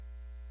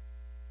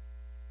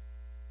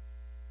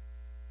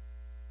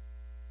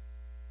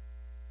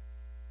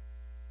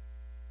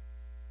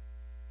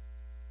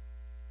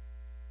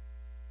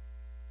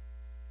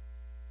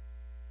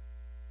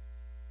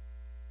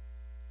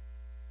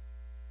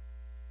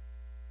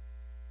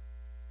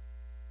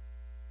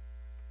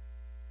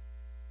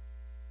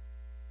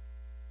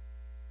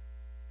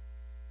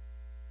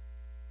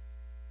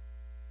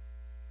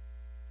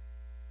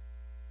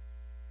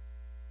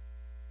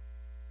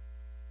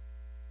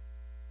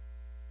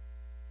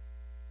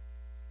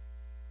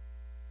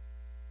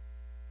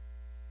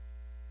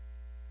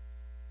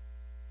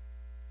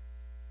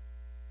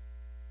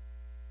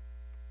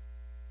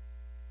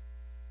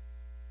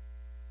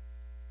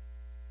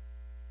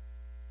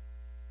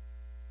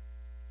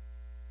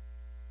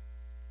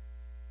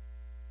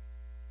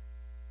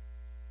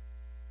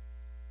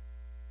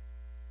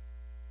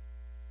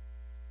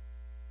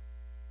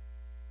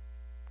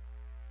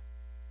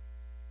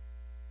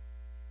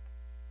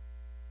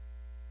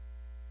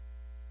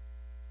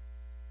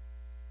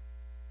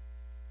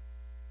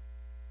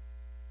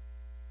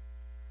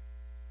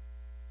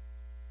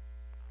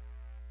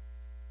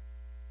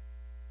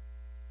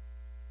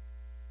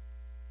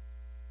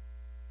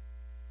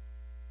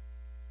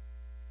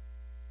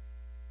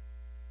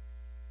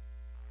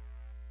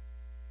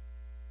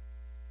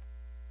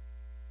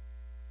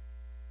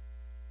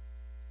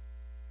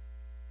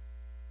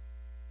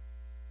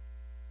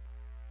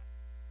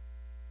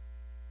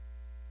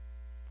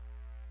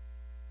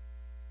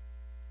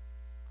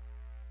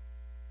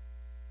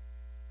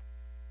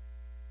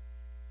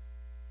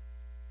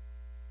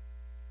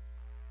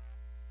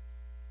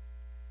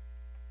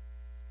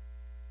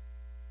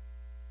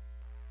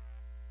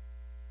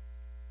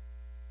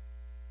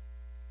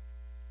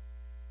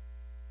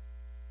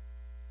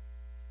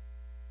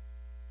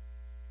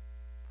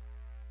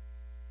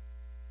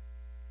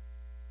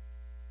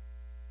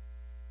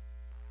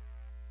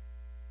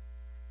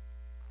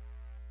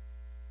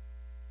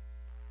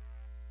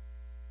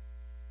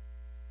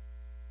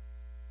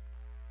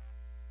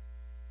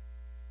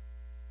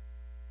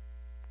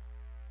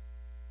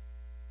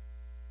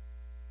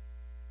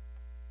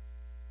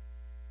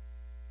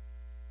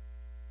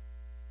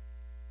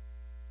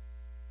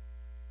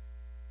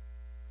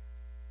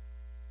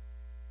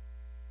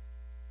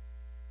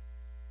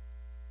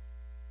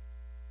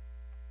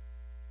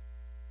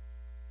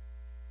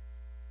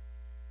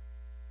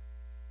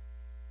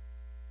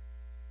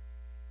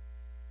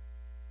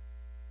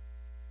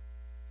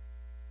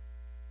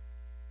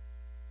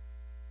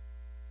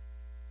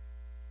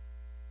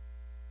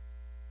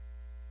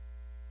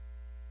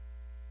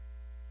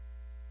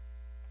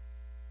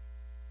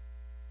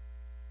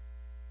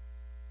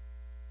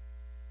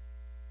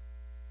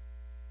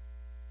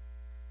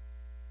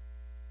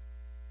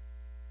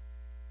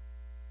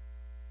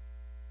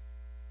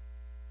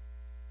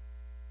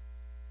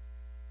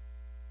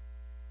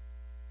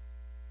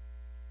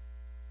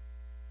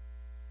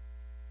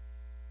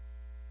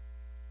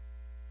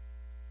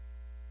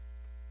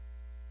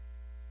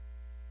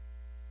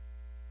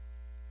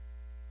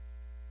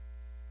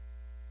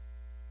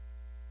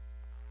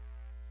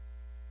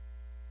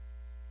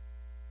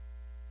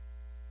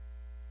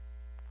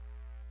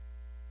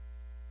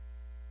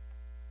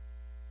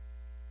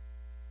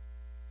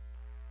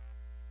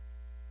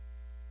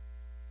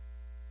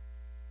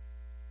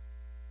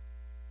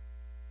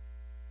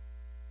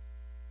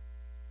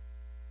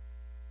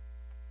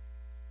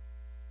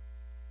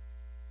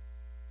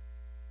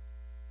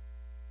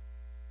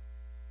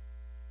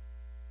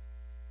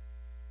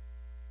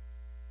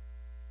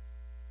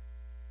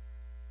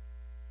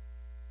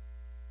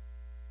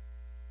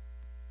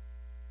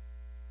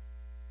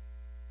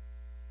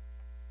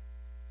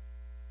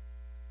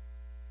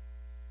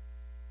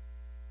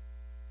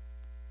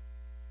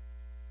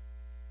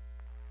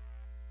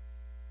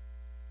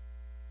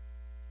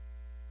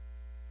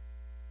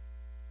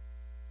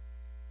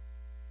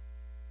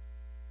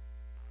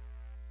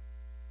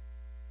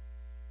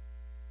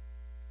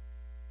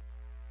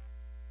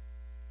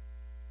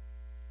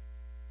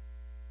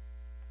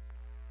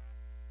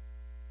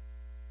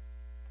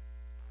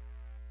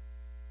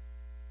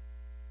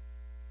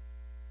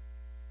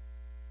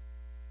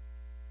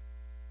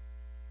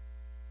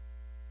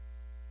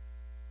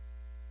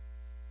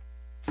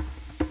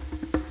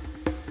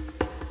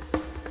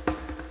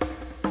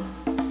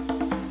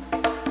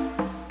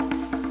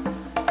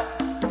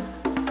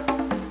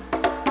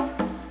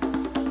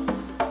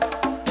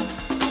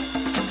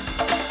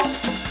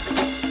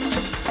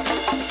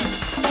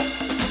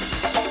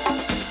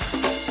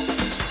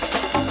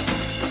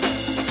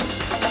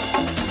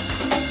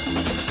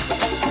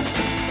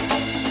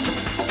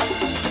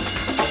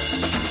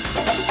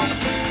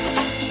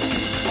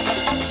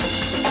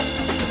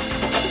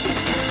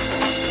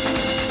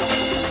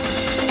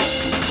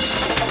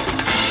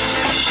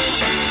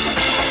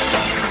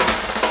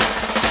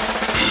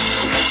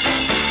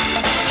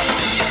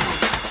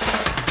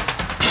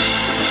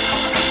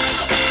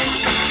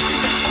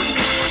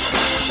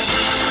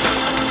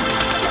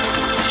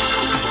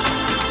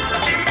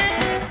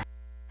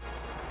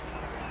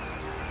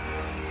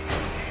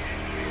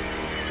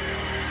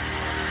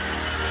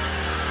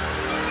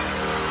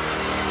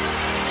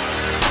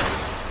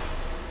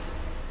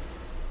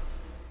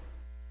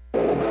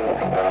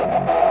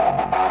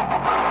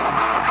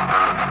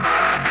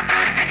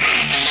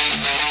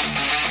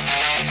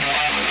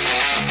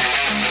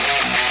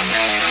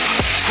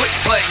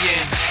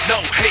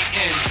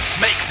waiting,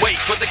 make way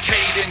for the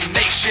Caden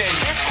Nation.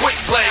 Quit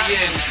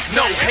playing,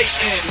 no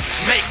hating,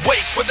 make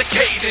way for the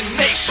Caden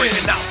Nation.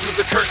 Breaking out through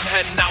the curtain,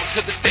 heading out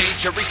to the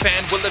stage. Every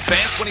fan will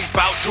advance when he's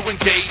about to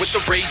engage with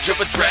the rage of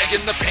a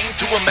dragon, the pain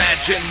to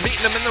imagine.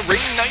 Meeting him in the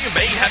ring, now you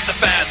may have to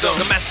fathom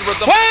the master of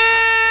the... Woo!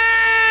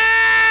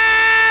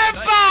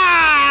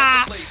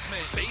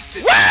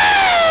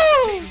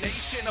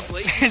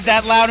 Is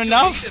that loud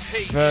enough?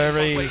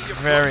 Very,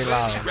 very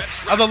loud.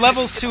 Are the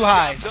levels too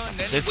high? I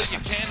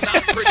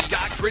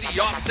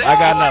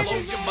got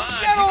nothing.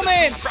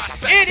 Gentlemen,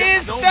 it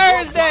is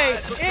Thursday.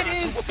 It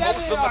is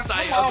 7.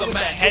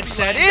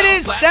 Headset. It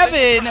is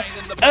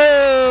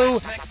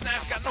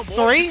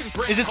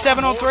 7:03. Is it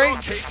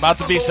 7:03? About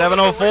to be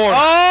 7:04.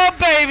 Oh,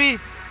 baby.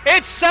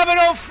 It's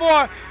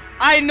 7:04.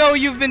 I know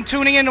you've been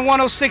tuning in to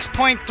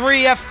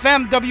 106.3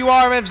 FM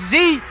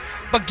WRFZ,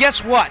 but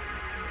guess what?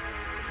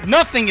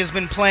 Nothing has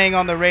been playing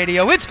on the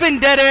radio. It's been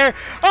dead air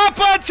up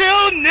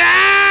until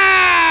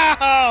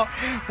now.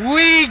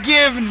 We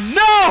give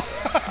no.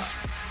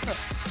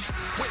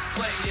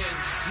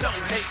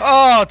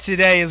 Oh,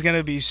 today is going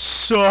to be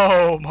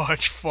so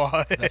much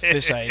fun. The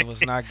fish I ate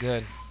was not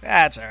good.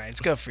 That's all right.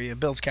 It's good for you. It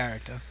builds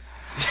character.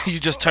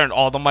 You just turned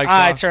all the mics on.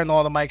 I turned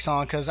all the mics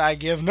on because I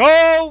give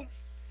no.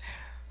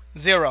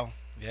 Zero.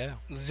 Yeah.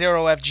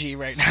 Zero FG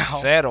right now.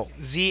 Settle.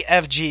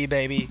 ZFG,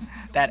 baby.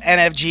 That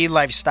NFG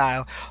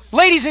lifestyle.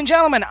 Ladies and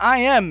gentlemen, I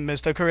am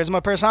Mr.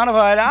 Charisma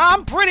Personified.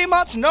 I'm pretty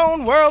much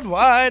known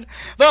worldwide.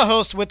 The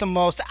host with the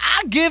most.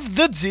 I give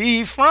the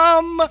D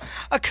from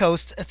a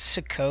coast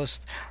to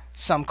coast.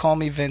 Some call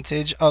me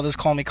vintage. Others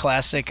call me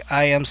classic.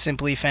 I am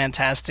simply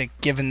fantastic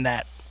given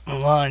that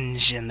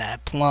lunge and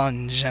that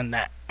plunge and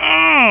that.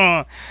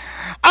 I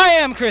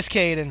am Chris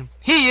Caden.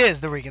 He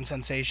is the Rican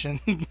sensation.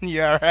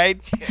 You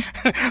alright?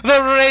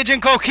 The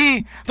raging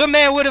coquille. The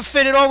man would have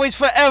fitted always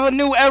forever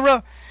new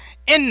era.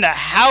 In the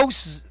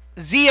house.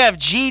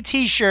 ZFG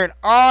t-shirt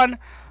on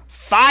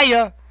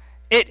fire.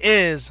 It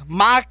is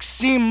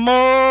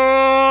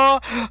Maximo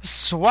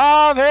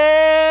Suave.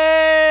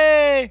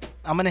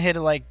 I'm going to hit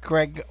it like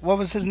Greg. What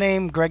was his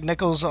name? Greg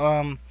Nichols.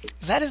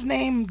 Is that his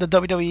name? The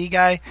WWE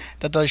guy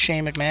that does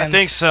Shane McMahon? I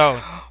think so.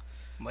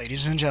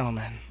 Ladies and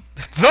gentlemen,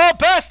 the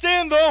best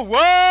in the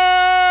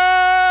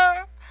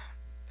world,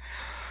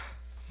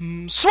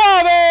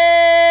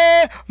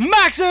 Suave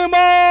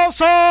Maximo.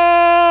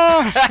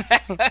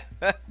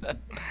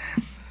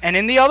 And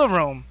in the other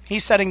room,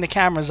 he's setting the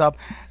cameras up,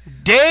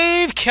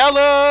 Dave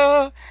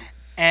Keller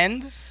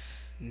and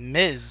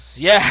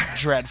Ms.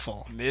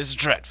 Dreadful. Ms.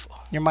 Dreadful.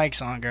 Your mic's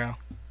on, girl.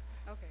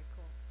 Okay,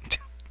 cool.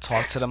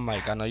 Talk to the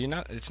mic. I know you're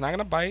not. It's not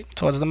gonna bite.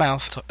 Towards the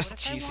mouth.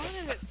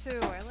 Jesus. I wanted it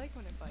too. I like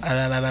when it bites. Ew,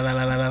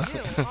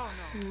 oh, no.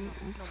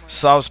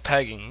 Subs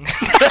pegging.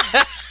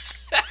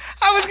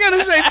 I was going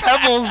to say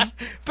Pebbles.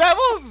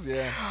 Pebbles?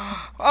 Yeah.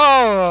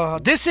 Oh,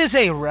 this is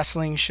a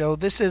wrestling show.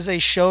 This is a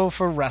show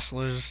for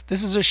wrestlers.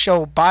 This is a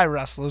show by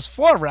wrestlers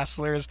for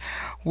wrestlers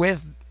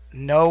with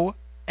no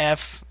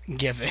F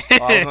given. I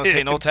was going to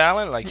say no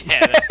talent? Like,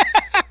 yeah,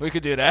 we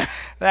could do that.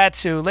 That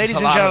too.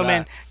 Ladies and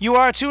gentlemen, you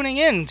are tuning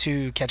in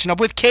to Catching Up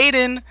with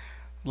Caden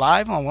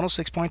live on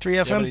 106.3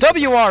 FM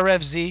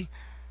WRFZ,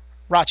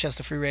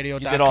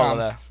 RochesterFreeRadio.com. You did all of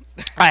that.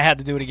 I had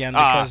to do it again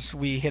because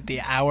we hit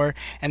the hour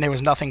and there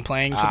was nothing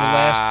playing for the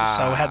last,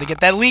 so I had to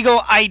get that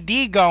legal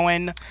ID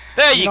going.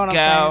 There you know what go.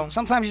 I'm saying?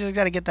 Sometimes you just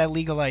got to get that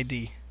legal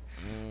ID.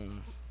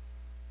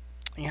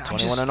 Yeah,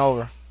 21 and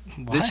over.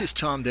 What? This is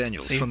Tom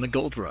Daniels from the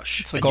Gold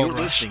Rush, it's the and Gold you're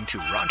Rush. listening to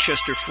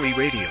Rochester Free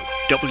Radio,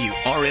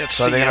 WRFC.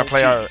 So they're going to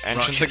play our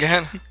entrance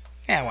again?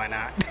 Yeah, why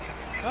not?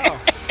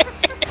 Oh.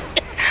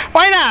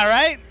 Why not,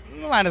 right?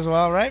 Might as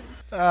well, right?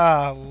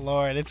 Oh,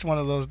 Lord, it's one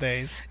of those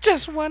days.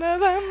 Just one of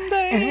them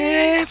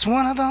days. It's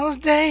one of those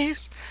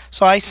days.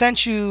 So I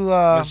sent you...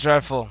 It's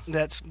Dreadful.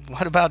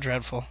 What about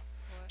Dreadful?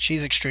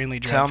 She's extremely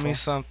dreadful. Tell me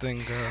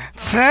something, girl.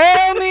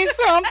 Tell me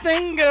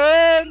something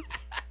good.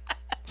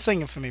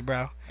 Sing it for me,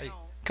 bro.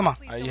 Come on.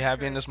 Are you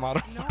happy in this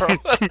model?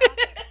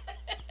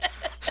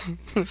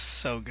 No.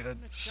 So good.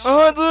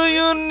 Or do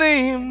you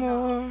need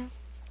more?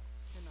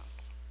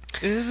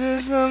 Is there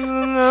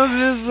something else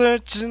you're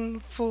searching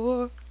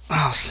for?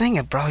 Oh, sing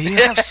it, bro. You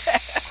have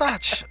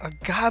such a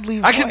godly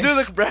voice. I can do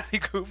the Bradley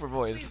Cooper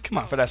voice. Come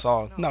on. For that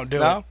song. No, do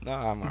it. No,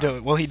 I'm Do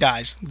it. Well, he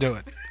dies. Do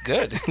it.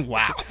 Good.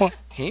 Wow.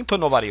 He ain't put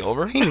nobody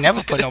over. He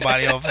never put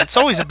nobody over. It's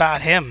always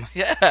about him.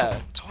 Yeah.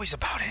 It's always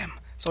about him.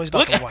 It's always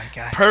about the white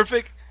guy.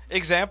 Perfect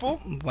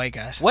example. White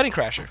guys. Wedding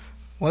Crasher.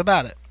 What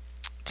about it?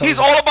 He's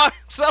all about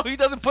himself. He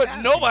doesn't put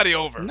nobody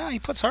over. No, he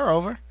puts her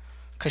over.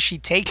 Because she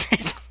takes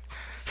it.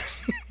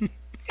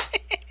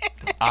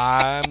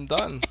 I'm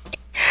done.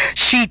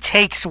 She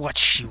takes what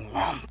she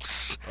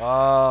wants.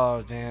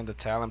 Oh, man. The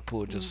talent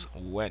pool just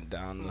went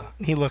down.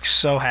 He looks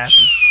so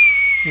happy.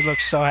 He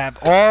looks so happy.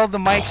 All the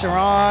mics are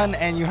on,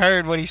 and you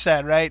heard what he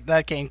said, right?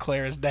 That came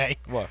clear as day.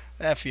 What?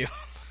 F you.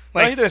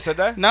 No, he didn't say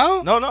that.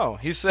 No? No.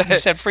 He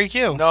said freak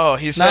you. No,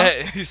 he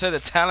said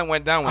the talent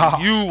went down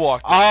when you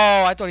walked in.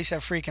 Oh, I thought he said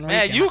freaking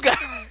Man, Rican.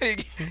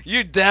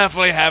 you're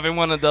definitely having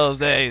one of those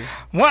days.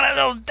 One of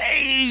those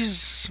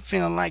days.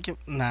 Feeling like it.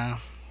 No.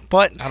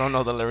 But I don't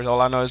know the lyrics.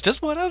 All I know is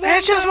just one of those.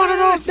 it's just one of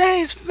those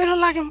days,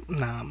 feeling like him.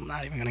 No, I'm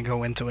not even gonna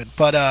go into it.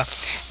 But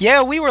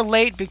yeah, we were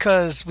late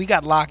because we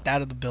got locked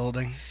out of the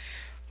building.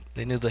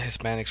 They knew the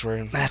Hispanics were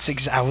in.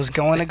 I was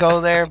going to go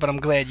there, but I'm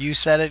glad you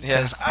said it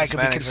because Yeah, I could be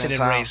Hispanics are in considered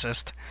town.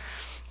 racist.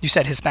 You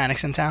said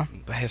Hispanics in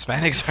town. The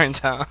Hispanics are in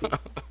town.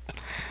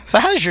 So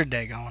how's your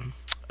day going?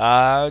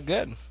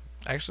 Good.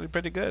 Actually,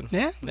 pretty good.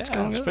 Yeah, Yeah, it's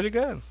going it's good. pretty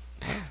good.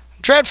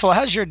 Dreadful,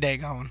 how's your day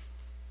going?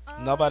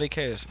 Nobody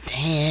cares.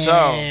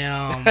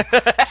 Damn.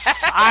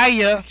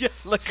 Fire.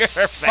 Look at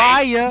her face.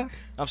 Fire.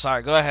 I'm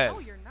sorry. Go ahead. No,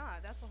 you're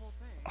not. That's the whole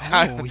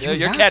thing. Oh,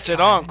 You're not catching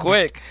fire. on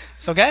quick.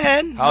 So go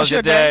ahead. How's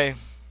your day?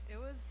 It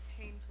was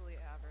painfully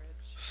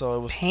average. So it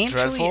was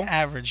Painfully dreadful.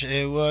 average.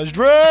 It was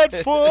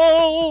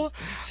dreadful.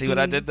 See what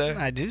I did there?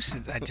 I do.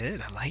 I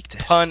did. I liked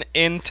it. Pun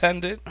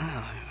intended.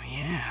 Oh,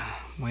 yeah.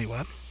 Wait,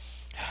 what?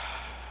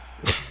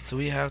 Do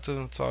we have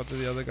to talk to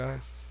the other guy?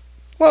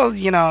 Well,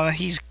 you know,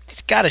 he's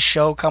got a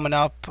show coming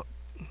up.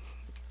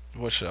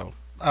 What show?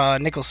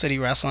 Nickel City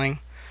Wrestling.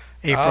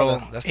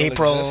 April. that still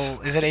April.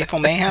 exists. Is it April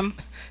Mayhem?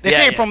 It's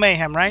Yeah, April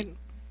Mayhem, right?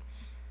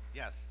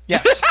 Yes.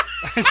 Yes.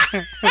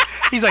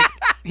 He's like,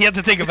 he had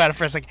to think about it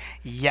for a second.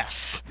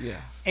 Yes.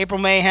 Yeah. April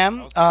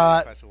Mayhem. If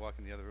I should walk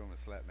in the other room and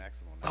slap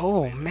Maximum.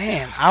 Oh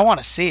man, I want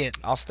to see it.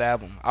 I'll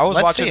stab him. I was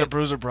Let's watching see the it.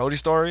 Bruiser Brody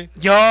story.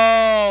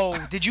 Yo,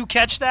 did you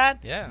catch that?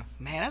 Yeah.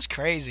 Man, that's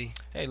crazy.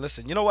 Hey,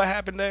 listen. You know what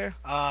happened there?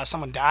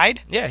 Someone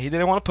died. Yeah, he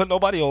didn't want to put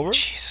nobody over.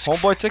 Jesus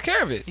Homeboy took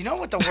care of it. You know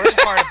what the worst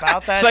part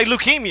about that? It's like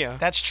leukemia.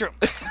 That's true.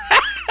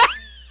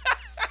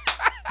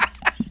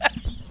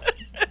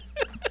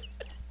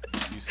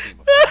 You see him.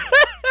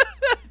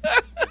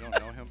 You don't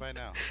know him by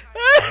now.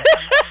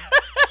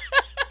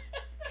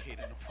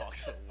 Kaden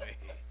walks away.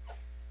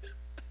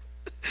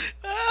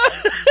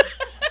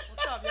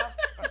 What's up,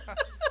 y'all?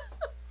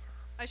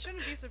 I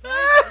shouldn't be surprised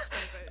at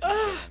this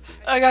point,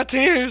 but I got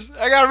tears.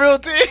 I got real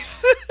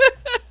tears.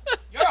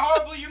 You're a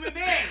horrible human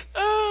being.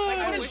 Like,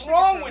 what is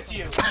wrong with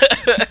you?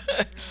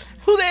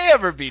 Who they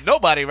ever beat?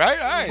 Nobody, right?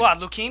 All right. What,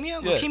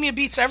 leukemia? Yeah. Leukemia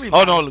beats Oh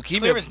everybody. no,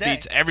 Clear as leukemia day.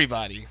 beats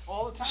everybody.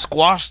 All the time.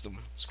 Squashed them.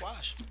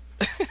 Squash.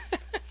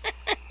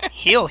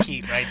 Heel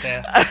heat right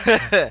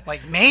there.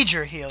 Like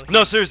major heel heat.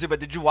 No, seriously, but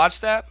did you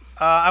watch that?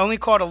 I only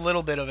caught a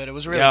little bit of it. It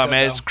was really Yeah, good,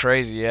 man, though. it's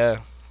crazy. Yeah.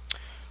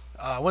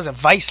 Was it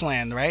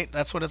Viceland, right?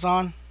 That's what it's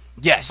on?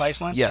 Yes.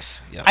 Viceland?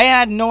 Yes. Yes. I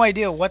had no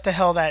idea what the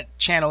hell that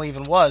channel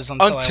even was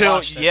until I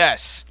watched it.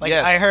 yes. Like,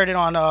 yes. I heard it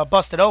on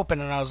Busted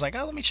Open, and I was like,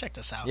 oh, let me check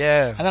this out.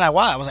 Yeah. And then I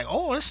watched. I was like,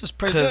 oh, this is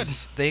pretty good.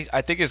 Because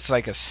I think it's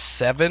like a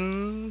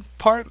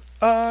 7-part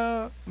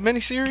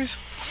miniseries.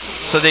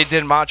 So they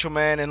did Macho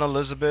Man and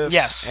Elizabeth.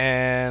 Yes.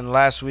 And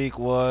last week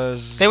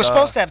was They were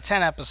supposed to have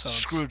 10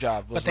 episodes.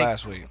 Screwjob was but they-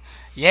 last week.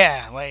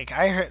 Yeah, like,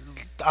 I heard,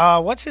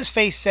 what's his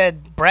face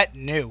said Brett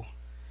knew.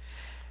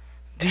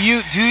 Do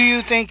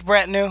you think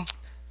Brett knew?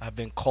 I've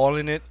been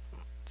calling it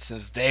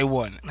since day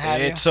one.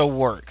 Have you? It's a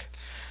work.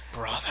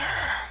 Brother.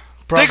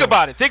 Think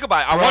about it.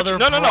 I want you.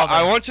 Brother, No. brother.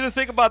 I want you to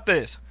think about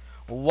this.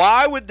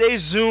 Why would they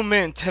zoom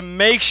in to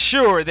make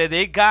sure that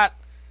they got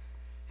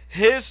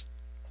his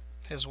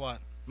His what?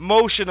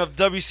 motion of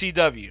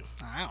WCW?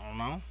 I don't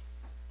know.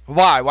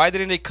 Why? Why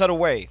didn't they cut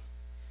away?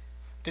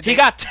 Did He they-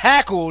 got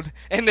tackled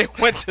and they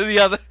went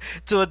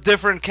to a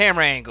different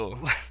camera angle.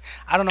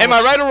 I don't know. Am I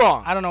what right you- or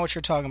wrong? I don't know what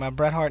you're talking about.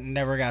 Bret Hart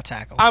never got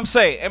tackled. I'm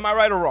saying, am I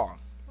right or wrong?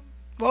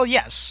 Well,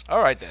 yes,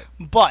 All right then.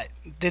 but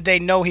did they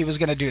know he was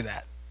going to do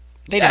that?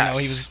 They didn't know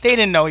he Yes. was. They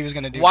didn't know he was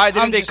going to do. Why that.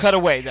 didn't I'm they just- cut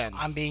away then?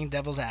 I'm being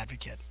devil's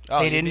advocate. Oh,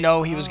 they you didn't mean-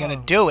 know he was going to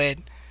do it,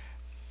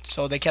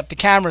 so they kept the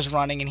cameras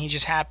running, and he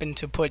just happened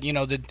to put,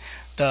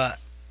 the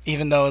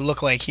even though it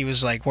looked like he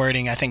was like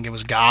wording, I think it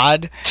was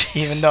God,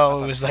 even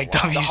though it was like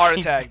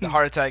WC. The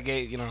heart attack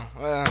gate,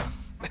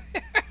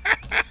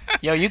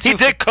 Yo, you He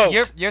did coke.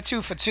 You're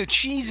 2 for 2.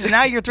 Jesus,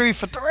 now you're 3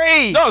 for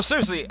 3. No,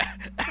 seriously.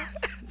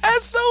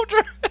 As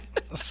Soldier.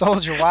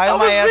 Soldier, why am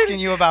was I asking reading-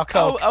 you about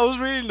coke? I was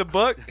reading the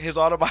book, his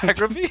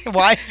autobiography.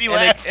 Why is he and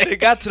laughing? it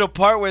got to the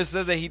part where it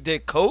says that he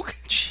did coke.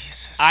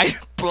 Jesus. I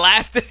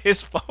blasted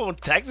his phone,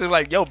 texted him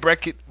like, "Yo,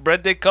 Brett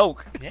did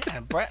coke." Yeah,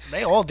 Brett.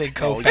 They all did Oh,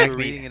 coke you back were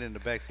then. reading it in the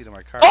backseat of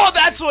my car. Oh,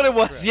 that's what it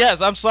was.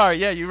 Yes, I'm sorry.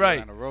 Yeah, you're You were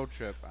right. on a road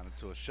trip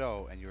to a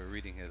show, and you were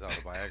reading his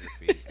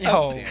autobiography.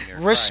 Yo, Damn near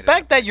cried respect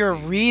in the that you're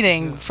backseat.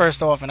 reading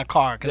first off in a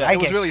car because Yeah, I it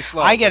was get really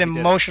slow, I get but he did it.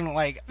 emotional,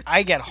 like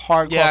I get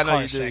hardcore Yeah, I know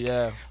car you sick. do.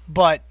 Yeah.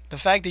 But the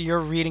fact that you're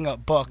reading a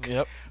book,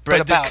 Yep.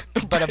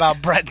 but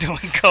about Brett doing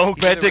coke.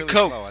 He Brett it did really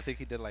coke. slow. I think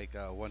he did like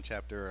one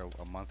chapter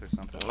a month or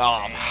something. Oh,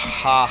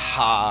 ha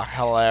ha,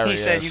 hilarious. He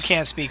said you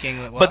can't speak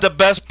English. But the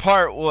best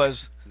part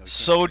was No, you can't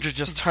Soldier speak.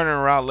 just turning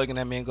around, looking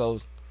at me, and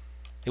goes,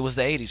 "It was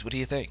the '80s. What do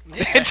you think?"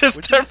 Yeah. It just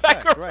What'd you turned back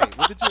expect? around. Right.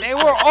 What did you they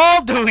expect? were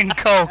all doing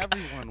coke.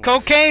 Everyone was.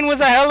 Cocaine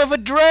was a hell of a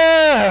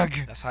drug.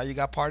 That's how you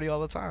got party all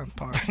the time.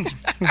 Stop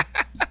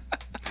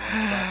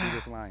me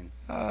this line.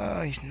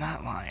 He's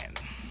not lying.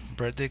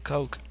 Brett did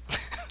coke.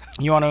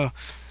 You want to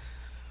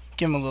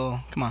give him a little?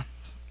 Come on,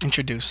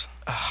 introduce.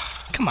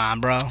 Come on,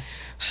 bro.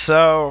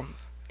 So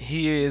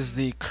he is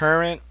the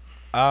current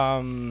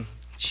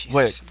Jesus.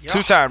 wait, You're-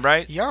 two-time,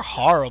 right? You're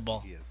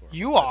horrible. He is horrible.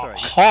 You That's are all right.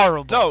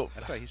 horrible. No,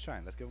 That's right. He's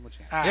trying. Let's give him a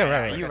chance. All right, Yeah, all right,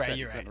 right. right. You're Like I right. said,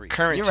 You're you couldn't right. read.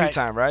 current You're right.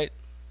 two-time, right?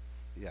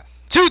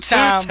 Yes.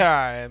 Two-time.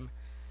 Two-time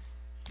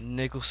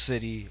Nickel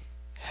City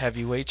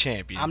heavyweight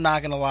champion. I'm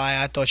not gonna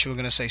lie. I thought you were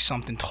gonna say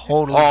something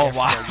totally Oh, different.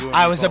 wow. You and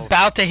I me was both.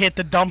 about to hit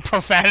the dumb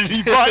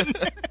profanity button.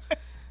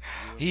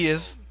 He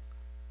is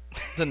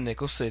the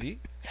Nickel City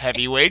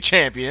heavyweight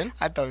champion.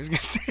 I thought he was gonna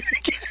say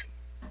it again.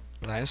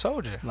 Latin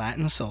Soldier.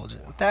 Latin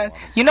soldier. That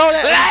you know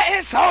that.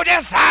 Latin Soldier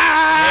There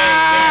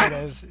side.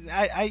 it is.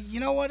 You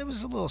know what? It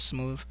was a little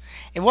smooth.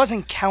 It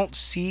wasn't count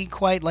C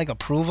quite like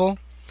approval.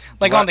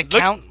 Like on the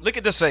count, Look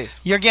at this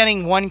face. you're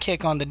getting 1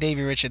 kick on the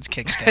Davey Richards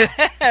kick scale.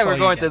 That's all We're you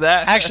going get. to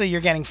that. Actually,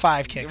 you're getting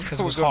 5 kicks because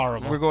it was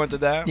horrible. We're going to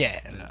that. Yeah.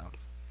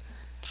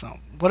 So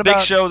what Big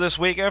about show this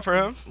weekend for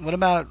him. what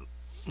about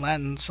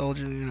Latin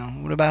Soldier? You know,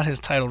 what about his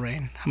title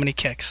reign? How many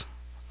kicks?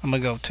 I'm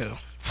gonna go 2.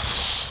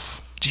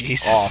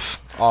 Jesus.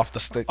 Off the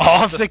stick.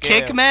 Off the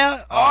scale. kick, man.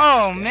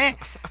 Off Oh man,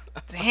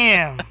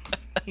 damn.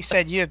 He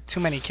said you had too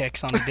many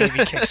kicks on the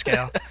Davey kick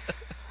scale.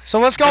 So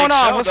what's going Big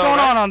on? show, What's though, going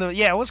right? on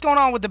the What's going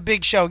on with the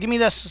big show? Give me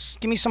this.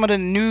 Give me some of the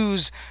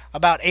news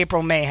about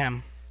April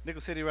Mayhem.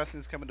 Nickel City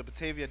Wrestling is coming to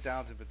Batavia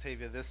Downs in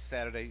Batavia this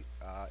Saturday,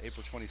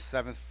 April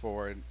 27th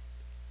for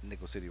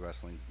Nickel City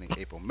Wrestling's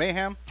April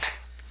Mayhem.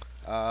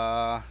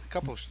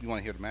 Couple. You want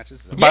to hear the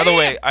matches? By the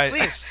way,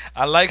 please.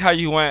 I like how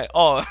you went.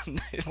 Oh,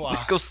 Wow.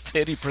 Nickel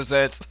City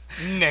presents.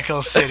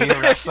 Nickel City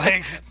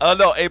Wrestling. Oh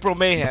no, April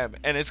Mayhem,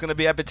 and it's gonna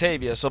be at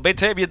Batavia. So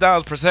Batavia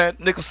Downs present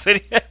Nickel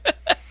City.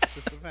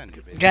 Just the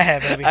venue, baby. Go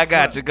ahead, baby. I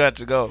got you.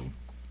 Go.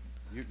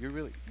 You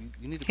really.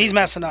 You need to. He's pay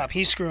messing attention. up.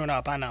 He's screwing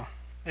up. I know.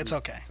 It's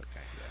okay. It's okay.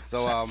 Yeah.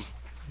 So,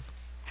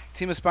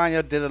 Team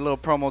España did a little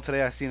promo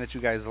today. I seen that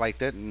you guys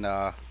liked it, and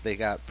they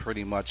got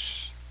pretty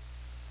much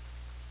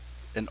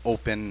an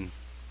open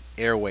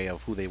airway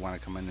of who they want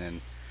to come in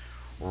and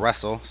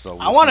wrestle. So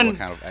I wanna- see what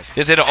kind of action.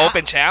 Is it an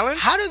open challenge?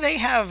 How do they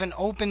have an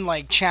open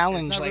like It's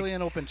challenge? not Like really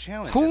an open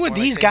challenge. who It's are more like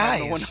these they have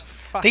no one guys? to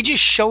fight. They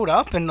just showed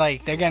up and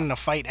like they're getting to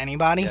fight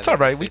anybody. It's all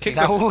right. We Is kicked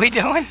that what we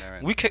doing?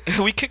 we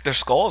kicked their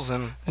skulls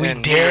in We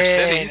New York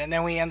City. and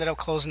then we ended up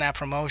closing that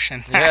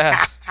promotion.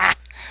 Yeah.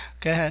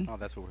 Go ahead. Oh,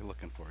 that's what we're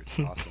looking for. It's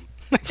awesome.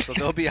 So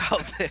they'll be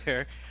out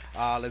there.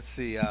 Let's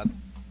see.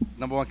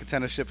 Number 1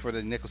 contendership for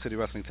the Nickel City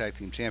Wrestling Tag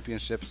Team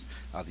Championships.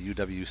 The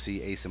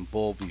UWC Ace and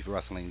Bull be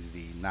wrestling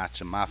the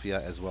Nacha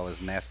Mafia as well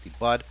as Nasty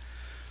Bud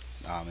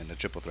in the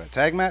triple threat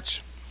tag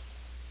match.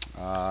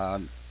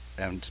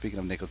 And speaking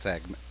of Nickel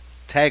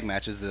tag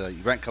matches, the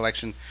Rent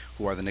Collection,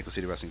 who are the Nickel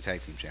City Wrestling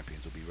Tag Team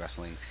Champions, will be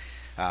wrestling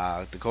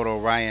Dakota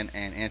Orion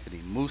and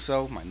Anthony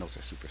Musso. My notes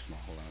are super small.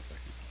 Hold on a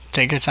second.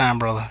 Take your time,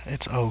 brother.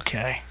 It's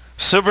okay.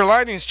 Silver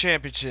Linings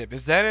Championship.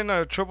 Is that in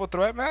a triple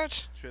threat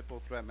match?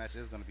 Triple threat match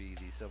is going to be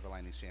the Silver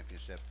Linings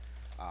Championship.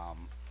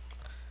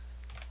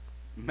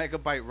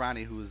 Megabyte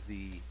Ronnie, who is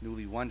the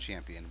newly won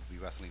champion, will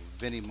be wrestling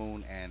Vinnie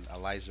Moon and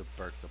Elijah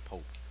Burke the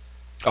Pope.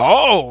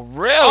 Oh,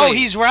 really? Oh,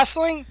 he's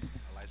wrestling?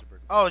 Elijah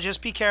Burke. Oh,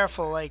 just be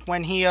careful. Like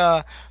when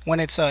when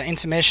it's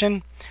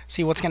intermission,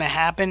 see what's gonna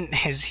happen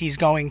is he's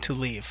going to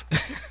leave.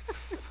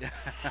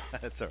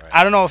 That's all right.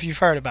 I don't know if you've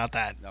heard about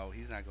that. No,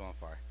 he's not going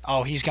far.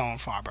 Oh, he's going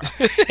far, bro.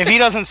 If he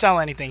doesn't sell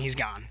anything, he's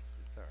gone.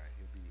 It's all right.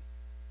 He'll be.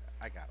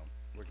 I got him.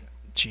 We're good.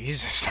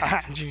 Jesus,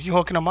 you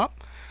hooking him up?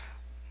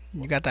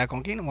 You got that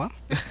conquino? What?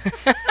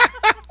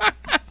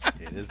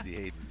 It is the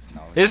 80s.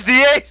 No, It's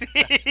the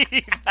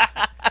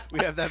 80s. we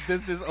have that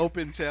business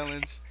open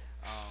challenge.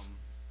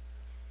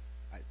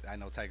 I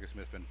know Tiger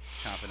Smith's been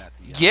chomping at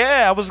the.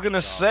 Yeah, I was going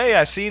to say,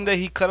 I seen that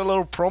he cut a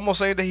little promo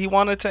saying that he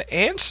wanted to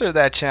answer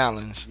that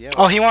challenge. Yeah.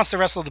 Oh, he wants to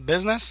wrestle the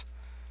business?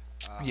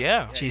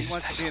 Yeah. he Jesus,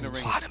 wants to that's be in a the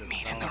ring lot with of this.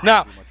 meat I in don't the know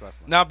Now- too much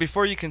wrestling. Now,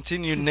 before you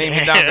continue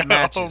naming down the Damn.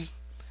 matches,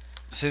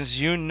 since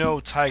you know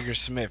Tiger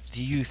Smith,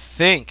 do you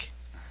think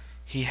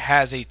he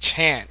has a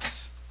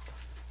chance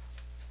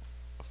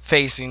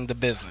facing the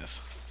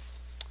business?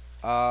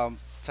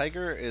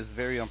 Tiger is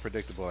very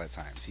unpredictable at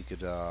times. He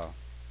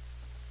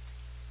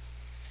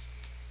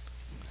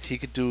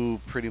could do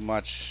pretty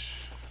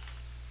much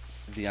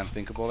the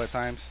unthinkable at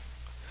times.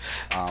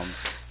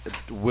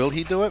 Will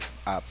he do it?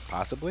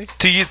 Possibly.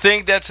 Do you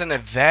think that's an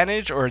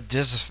advantage or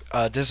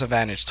a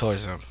disadvantage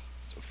towards him?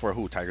 For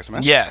who? Tiger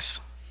Smith? Yes.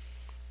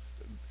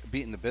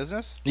 Beating the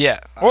business? Yeah.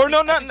 I Or think- no,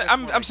 I not. think that's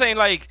I'm more I'm saying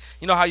like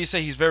you know how you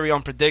say he's very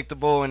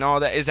unpredictable and all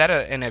that. Is that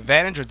an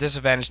advantage or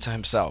disadvantage to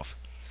himself?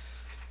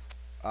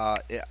 I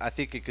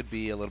think it could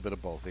be a little bit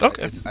of both.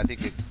 Okay. I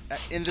think it.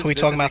 In this Are we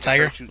talking business, about it can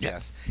Tiger? hurt you-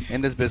 Yes. In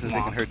this business,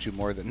 it can hurt you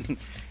more than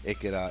it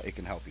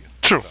can help you.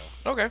 True.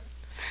 So- Okay.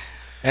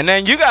 And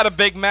then you got a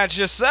big match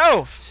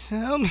yourself.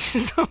 Tell me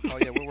something. Oh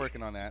yeah, we're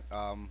working on that.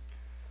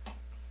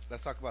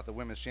 Let's talk about the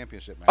women's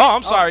championship match. Oh,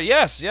 I'm sorry.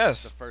 Yes, The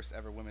yes. first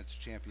ever women's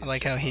championship. I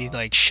like how he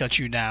like shut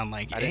you down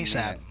like I didn't ASAP.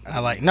 mean it. I I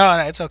didn't like mean no,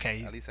 it's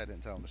okay. At least I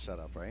didn't tell him to shut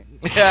up, right?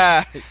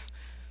 Yeah.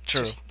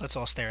 True. Just, let's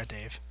all stare at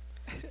Dave.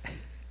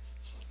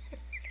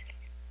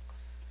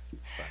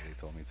 Sorry, they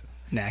told me to.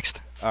 Next.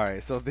 All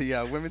right, so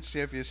the women's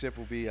championship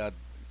will be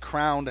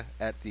crowned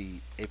at the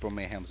April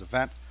Mayhem's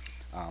event.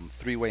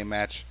 Three-way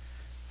match.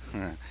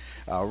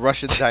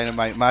 Russian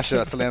Dynamite Masha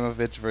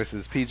Slamovich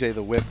versus PJ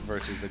the Whip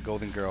versus the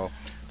Golden Girl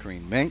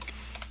Kareem Mink.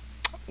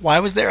 Why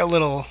was there a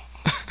little...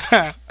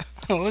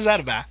 What was that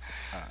about?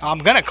 I'm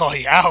going to call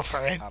you out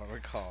for it. I don't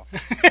recall.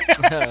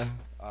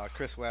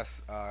 Chris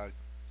West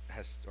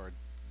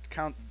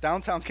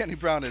Downtown Kenny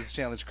Brown has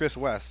challenged Chris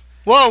West.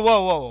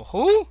 Whoa.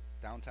 Who?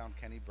 Downtown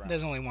Kenny Brown.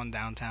 There's only one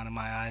downtown in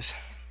my eyes.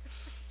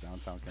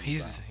 Downtown Kenny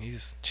Brown.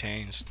 He's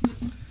changed.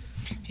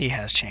 He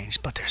has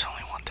changed, but there's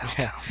only one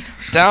downtown.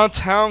 Yeah.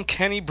 Downtown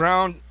Kenny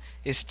Brown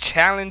is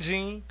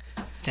challenging.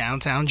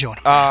 Downtown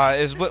Jordan.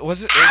 Is it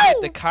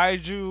the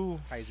Kaiju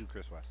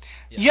Chris West.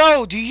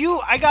 Yo,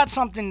 I got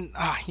something.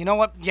 You know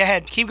what? Go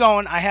ahead. Keep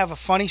going. I have a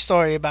funny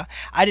story about.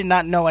 I did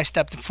not know I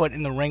stepped foot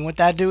in the ring with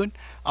that dude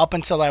up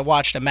until I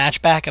watched a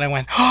match back and I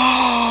went,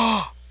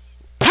 oh,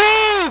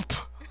 poop!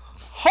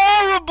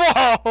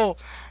 Horrible!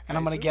 And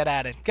I'm going to get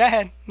at it. Go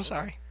ahead. I'm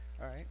sorry.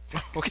 All right.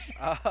 Okay.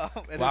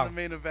 And Wow. in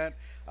the main event,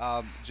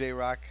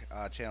 J-Rock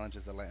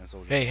challenges Atlanta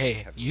Soldier.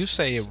 Hey, you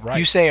say it right.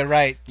 You say it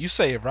right. You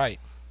say it right.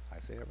 I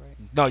say it right?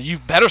 No, you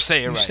better say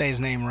it You right. say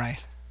his name right.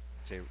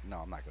 No,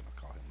 I'm not going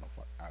to call him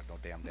no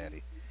damn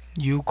daddy.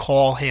 You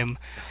call him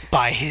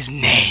by his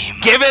name.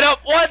 Give it up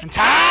one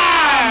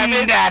time,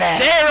 it's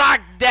Daddy.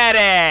 J-Rock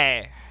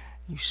Daddy.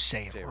 You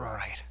say it J-Rock.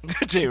 right.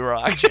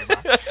 J-Rock.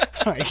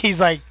 He's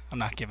like, I'm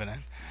not giving in.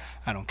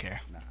 I don't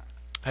care.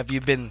 Have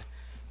you been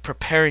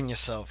preparing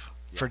yourself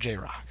for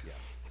J-Rock?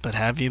 But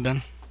have you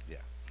been? Yeah.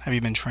 Have you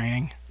been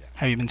training? Yeah.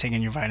 Have you been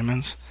taking your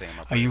vitamins? Same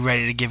up Are you there.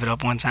 ready to give it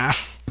up one time?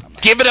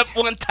 Give it up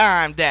one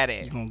time,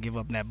 Daddy. You gonna give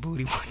up that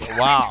booty one time?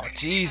 Wow,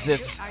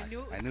 Jesus. I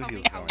knew it was I knew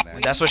he coming. was going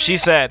there. That's what she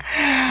said.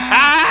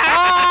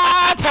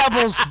 Ah,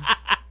 Pebbles.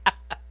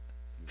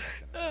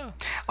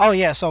 Oh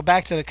yeah, so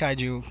back to the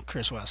Kaiju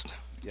Chris West.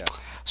 Yeah.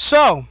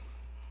 So,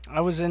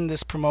 I was in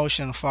this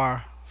promotion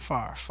far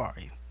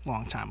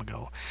long time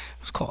ago.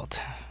 It was called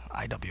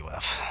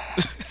IWF.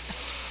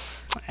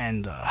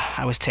 And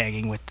I was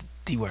tagging with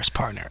the worst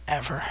partner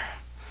ever.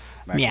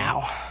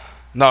 Meow.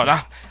 No,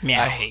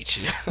 Meow. I hate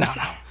you.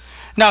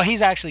 No,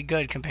 he's actually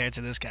good compared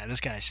to this guy.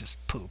 This guy's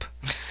just poop.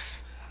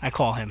 I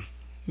call him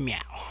Meow.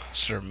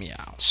 Sir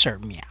Meow. Sir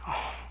Meow.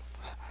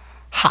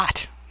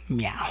 Hot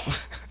Meow.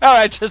 All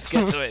right, just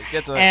get to it.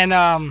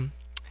 And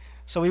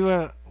so we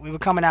were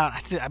coming out.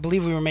 I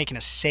believe we were making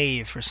a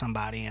save for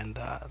somebody, and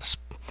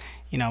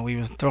we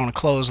were throwing a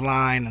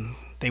clothesline, and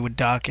they would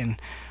duck,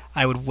 and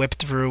I would whip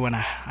through, and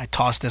I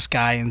tossed this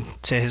guy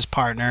into his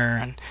partner,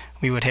 and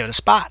we would hit a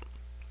spot.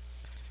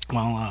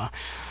 Well,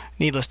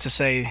 needless to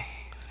say,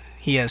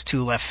 he has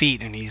 2 left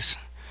feet, and he's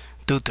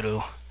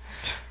doo-doo.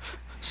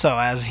 So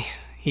as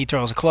he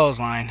throws a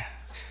clothesline,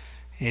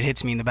 it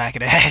hits me in the back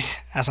of the head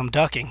as I'm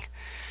ducking.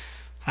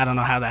 I don't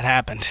know how that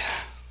happened.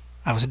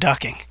 I was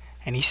ducking,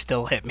 and he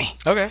still hit me.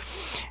 Okay.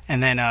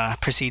 And then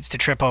proceeds to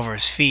trip over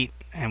his feet.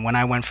 And when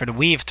I went for the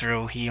weave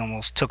through, he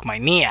almost took my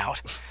knee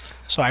out.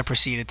 So I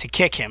proceeded to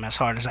kick him as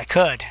hard as I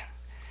could.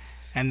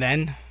 And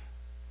then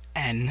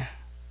NFG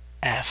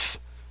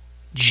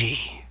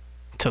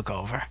took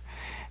over.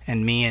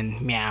 And me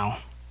and Meow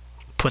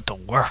put the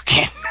work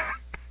in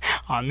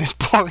on this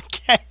poor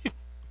kid.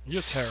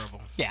 You're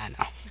terrible. Yeah, I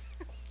know.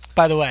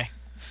 By the way,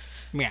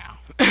 Meow.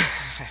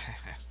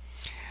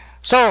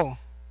 So,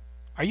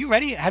 are you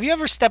ready? Have you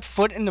ever stepped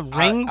foot in the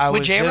ring I with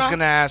was J-Rock? just going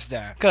to ask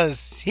that.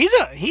 Because he's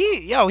a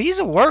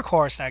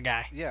workhorse, that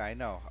guy. Yeah, I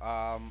know.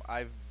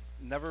 I've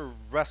never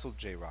wrestled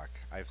J-Rock.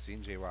 I've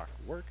seen J-Rock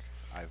work.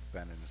 I've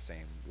been in the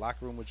same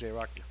locker room with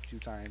J-Rock a few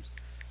times.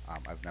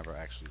 I've never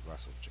actually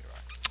wrestled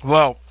J-Rock.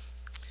 Well,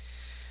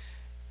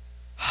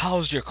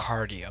 how's your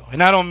cardio?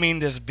 And I don't mean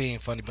this being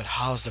funny, but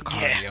how's the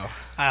cardio?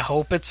 I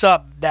hope it's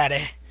up,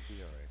 Daddy.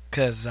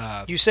 Because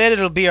You said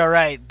it'll be all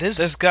right.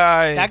 this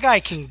guy... That guy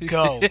can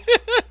go.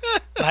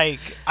 Like,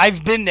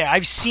 I've been there.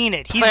 I've seen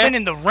it. He's been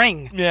in the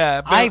ring.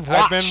 Yeah, I've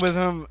I've been watched. with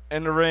him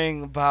in the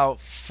ring about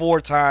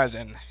 4 times,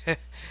 and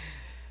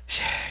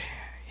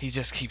he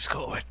just keeps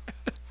going.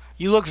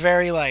 You look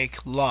very,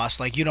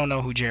 lost. Like, you don't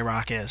know who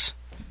J-Rock is.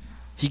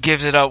 He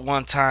gives it up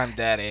one time,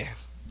 Daddy.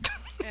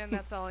 And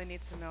that's all he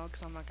needs to know,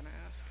 because I'm not going to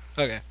ask.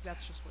 Okay.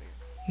 That's just weird.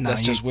 No,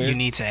 That's just weird. You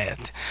need to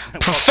add.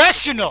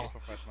 Professional.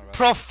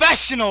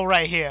 Professional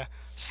right here.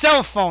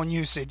 Cell phone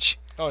usage.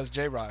 Oh, it's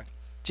J-Rock.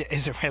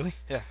 Is it really?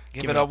 Yeah.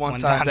 Give it up one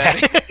time,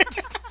 Daddy. Daddy.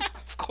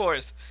 Of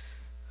course.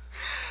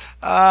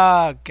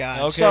 Oh,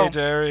 God. Okay,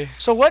 Jerry.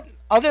 So what,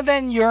 other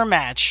than your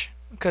match,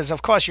 because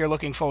of course you're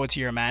looking forward to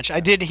your match, I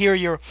did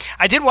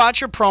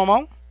watch your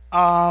promo.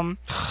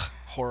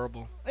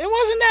 Horrible. It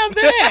wasn't that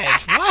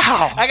bad.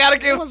 Wow. I gotta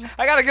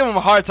give him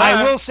a hard time.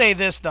 I will say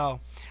this, though.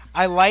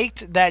 I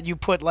liked that you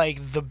put,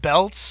 the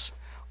belts,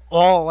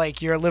 all,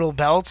 your little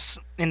belts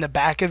in the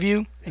back of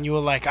you, and you were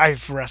like,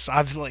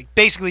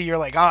 basically you're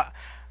like,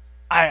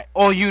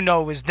 all you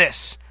know is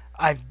this.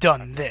 I've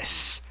done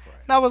this.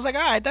 And I was like,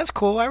 all right, that's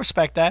cool. I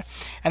respect that.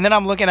 And then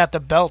I'm looking at the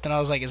belt, and I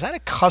was like, is that a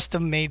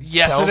custom-made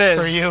belt it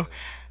is. for you?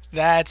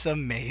 That's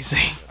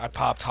amazing. I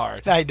popped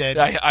hard. I did.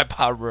 I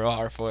popped real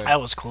hard for it.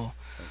 That was cool.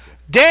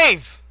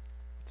 Dave,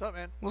 What's up,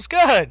 man? what's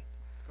good?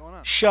 What's going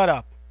on? Shut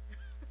up.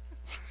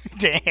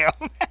 Damn.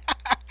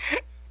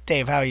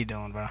 Dave, how you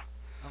doing, bro?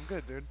 I'm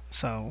good, dude.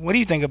 So, what do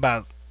you think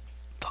about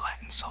the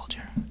Latin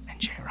Soldier and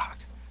J-Rock?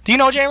 Do you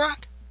know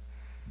J-Rock?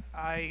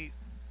 I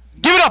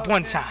Give it up know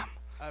one him. time.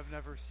 I've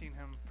never seen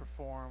him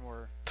perform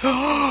or.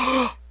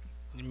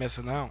 You're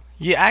missing out.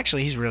 Yeah,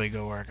 actually, he's a really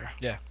good worker.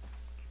 Yeah.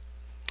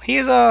 He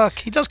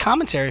does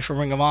commentary for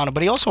Ring of Honor,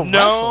 but he also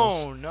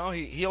wrestles. No,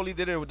 he only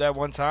did it with that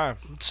one time.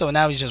 So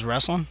now he's just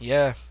wrestling.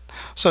 Yeah.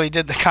 So he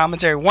did the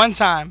commentary one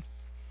time.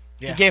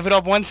 Yeah. He gave it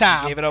up one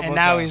time. gave it up and one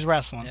now time. he's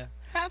wrestling. Yeah.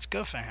 That's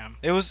good for him.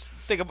 It was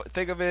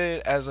think of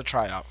it as a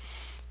tryout.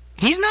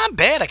 He's not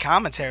bad at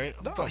commentary.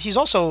 No. But he's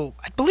also,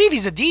 I believe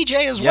he's a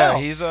DJ as Yeah,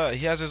 well.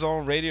 he has his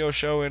own radio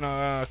show in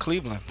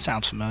Cleveland.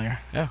 Sounds familiar.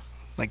 Yeah.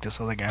 Like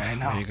this other guy I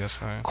know. There you go,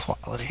 fine.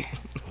 Quality.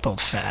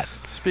 Both fat.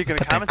 Speaking of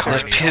Put that commentary,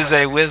 card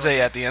Pizze whizze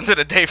at the end of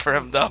the day for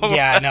him though.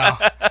 Yeah, I know.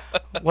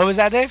 What was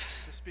that, Dave?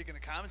 so speaking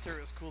of commentary,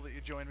 it was cool that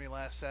you joined me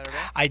last Saturday.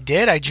 I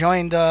did. I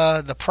joined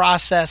the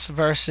Process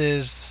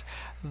versus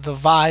the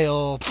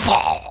Vile.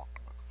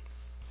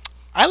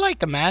 I liked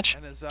the match.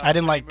 And his, I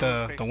didn't like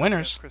movie the faced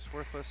winners. Chris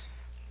Worthless.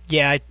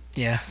 Yeah,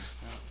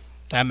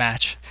 that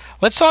match.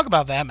 Let's talk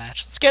about that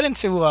match. Let's get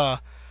into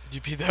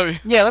UPW.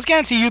 yeah, let's get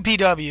into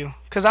UPW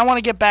because I want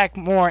to get back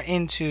more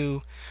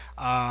into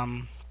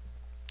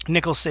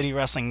Nickel City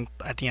Wrestling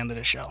at the end of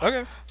the show.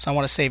 Okay. So I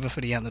want to save it for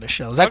the end of the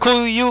show. Is that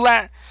cool with you,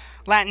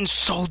 Latin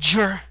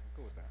Soldier?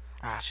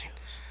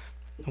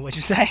 What'd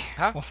you say?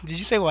 Huh? Did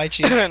you say white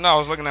cheese? No, I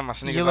was looking at my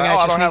sneakers. You Like, look at I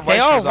your don't have sneakers. white They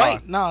are shoes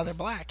white. on. No, they're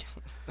black.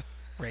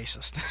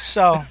 Racist.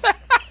 So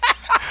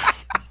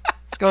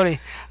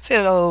let's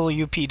hit a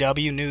little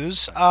UPW news.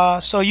 So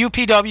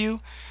UPW,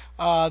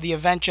 the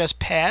event just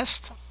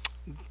passed,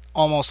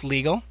 almost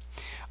legal.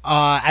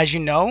 As you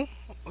know,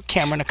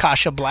 Cameron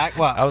Akasha Black.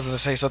 What? I was gonna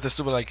say something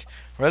stupid like,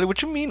 really?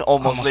 What you mean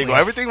almost Almost legal?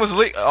 legal. Everything was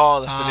legal.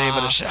 Oh, that's the name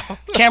of the show.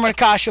 Cameron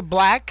Akasha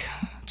Black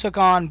took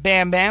on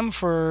Bam Bam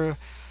for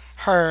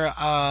her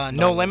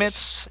No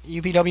Limits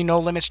UPW No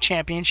Limits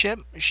Championship.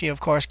 She of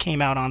course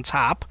came out on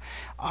top.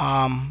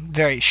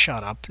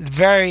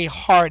 Very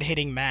hard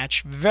hitting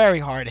match. Very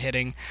hard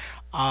hitting.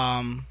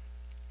 Yeah,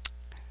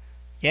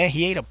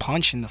 he ate a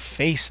punch in the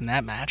face in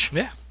that match.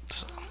 Yeah.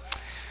 So,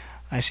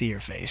 I see your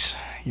face.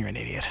 You're an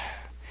idiot.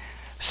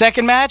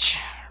 Second match,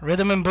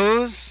 Rhythm and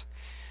Booze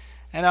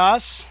and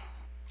us.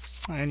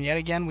 And yet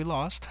again, we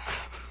lost.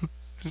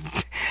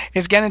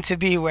 It's getting to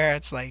be where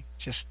it's like,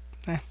 just,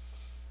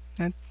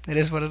 it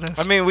is what it is.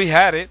 I mean, we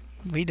had it.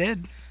 We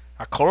did.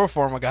 I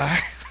chloroform a guy.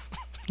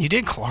 You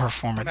did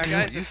chloroform it. Now, dude.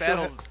 guys, you have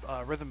still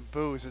battled Rhythm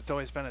Booze. It's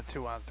always been a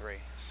 2-on-3.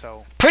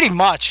 So Pretty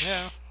much.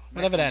 Yeah.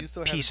 Whatever Mason, you that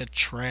still piece haven't of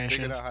trash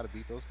figured is. out how to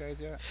beat those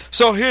guys yet?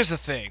 So here's the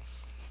thing.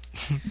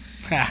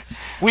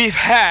 We've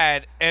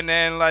had, and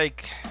then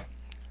like,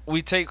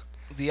 we take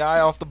the eye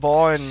off the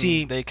ball and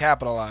See- they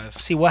capitalize.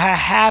 See, what had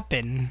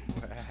happened...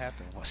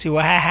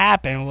 What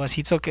happened? was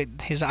he took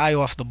his eye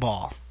off the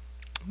ball.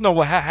 No,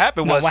 what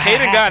happened No, was what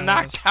Caden got happened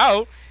knocked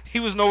out. He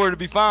was nowhere to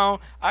be found.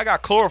 I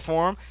got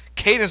chloroform.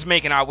 Caden's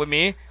making out with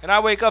me, and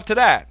I wake up to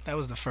that. That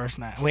was the first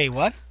night. Wait,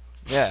 what?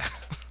 Yeah. yeah,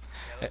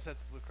 that was at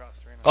the Blue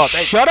Cross Arena. Oh,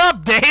 thank Shut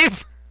up,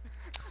 Dave!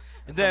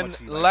 And then much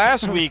he liked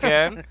last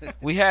weekend,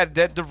 we had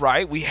Dead to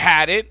Right. We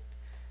had it.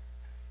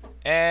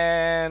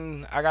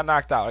 And I got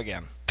knocked out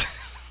again.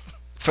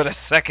 For the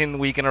second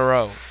week in a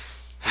row.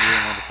 So you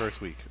didn't win the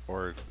first week,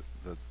 or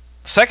the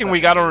Second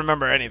week, I don't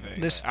remember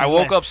anything. I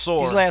woke up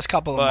sore. These last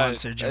couple of but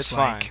months are just it's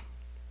like...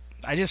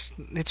 fine.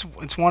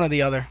 It's one or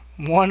the other.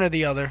 One or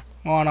the other.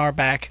 We're on our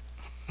back.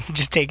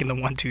 Just taking the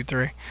 1, 2,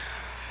 3.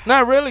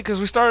 Not really,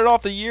 because we started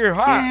off the year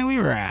hot. Yeah, we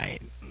were right.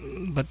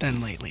 But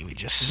then lately we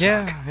just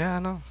suck. Yeah, I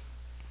know.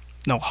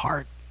 No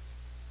heart.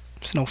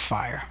 There's no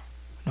fire.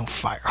 No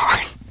fire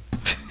heart.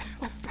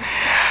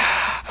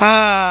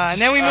 And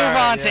then we move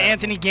on to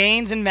Anthony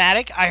Gaines and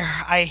Matic.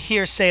 I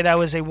hear say that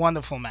was a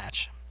wonderful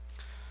match.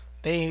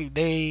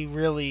 They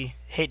really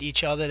hit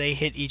each other. They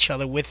hit each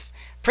other with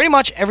pretty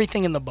much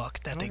everything in the book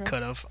that they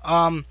could have.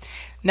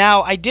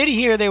 Now I did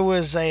hear there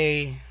was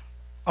a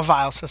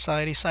Vile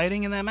Society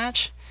sighting in that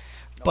match,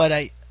 but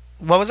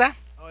what was that?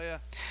 Oh, yeah.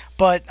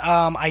 But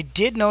I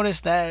did notice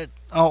that.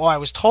 Oh, I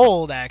was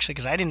told actually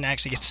because I didn't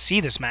actually get to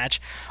see this match.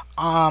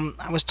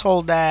 I was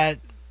told that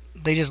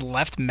they just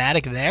left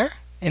Matic there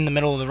in the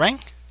middle of the ring.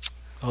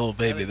 Oh,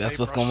 baby, They that's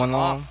what's brushed going him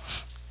on.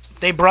 off.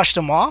 They brushed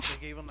him off.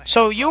 They gave him the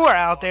So hands you off. were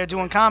out there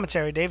doing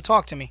commentary, Dave.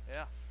 Talk to me.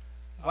 Yeah.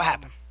 What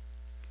happened?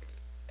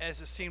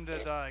 As it seemed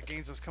that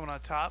Gaines was coming on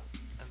top,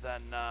 and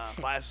then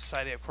Vile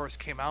Society, of course,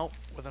 came out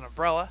with an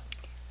umbrella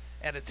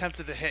and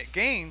attempted to hit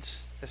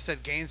Gaines.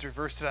 Instead, Gaines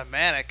reversed it on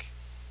Matic,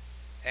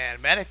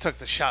 and Matic took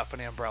the shot from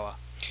the umbrella.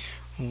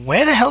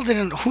 Where the hell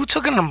who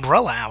took an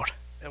umbrella out?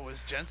 It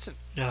was Jensen.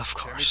 Yeah, of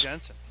Jeremy course.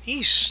 Jensen.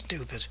 He's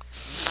stupid.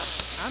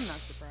 I'm not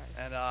surprised.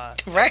 And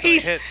Right? so he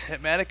hit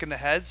Matic in the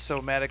head,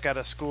 so Matic got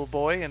a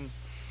schoolboy and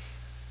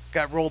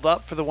got rolled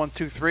up for the 1,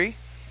 2, 3,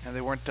 and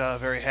they weren't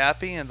very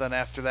happy. And then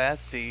after that,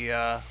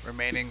 the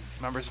remaining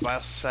members of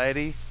Vile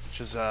Society,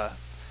 which is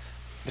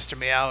Mr.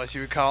 Meow, as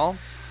you would call him,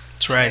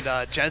 That's right.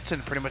 and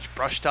Jensen pretty much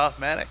brushed off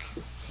Matic,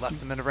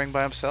 left him in the ring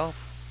by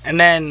himself. And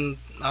then,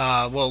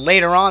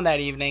 later on that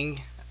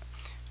evening,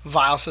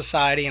 Vile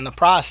Society in the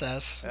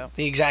process,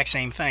 the exact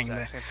same thing.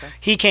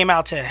 He came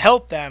out to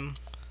help them,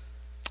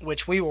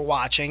 which we were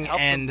watching,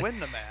 and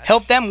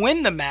helped them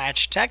win the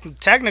match.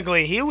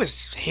 Technically,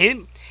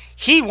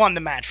 he won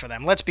the match for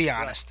them. Let's be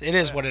honest. It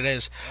is what it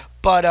is.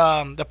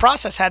 But the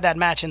process had that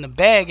match in the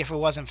bag if it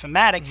wasn't for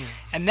Matic.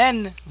 And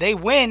then they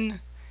win,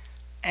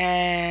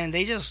 and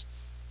there's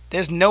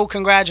no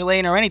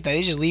congratulating or anything.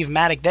 They just leave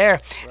Matic there.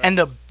 Right. And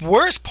the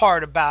worst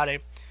part about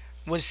it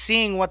was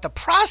seeing what the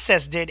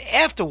process did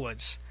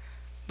afterwards.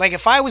 Like,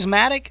 if I was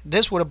Matic,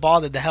 this would have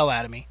bothered the hell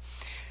out of me.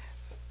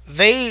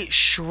 They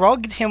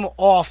shrugged him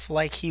off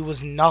like he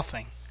was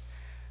nothing.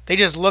 They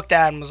just looked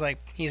at him and was like,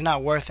 he's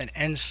not worth it,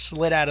 and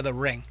slid out of the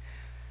ring.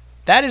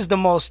 That is the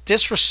most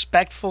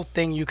disrespectful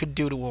thing you could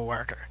do to a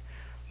worker.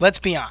 Let's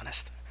be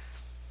honest.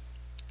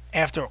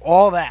 After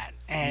all that,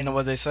 and you know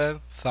what they said?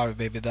 Sorry,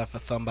 baby, that's for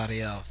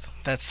somebody else.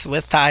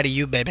 We're tired of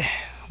you, baby.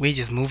 We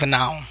just moving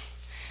on.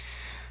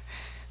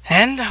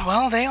 And,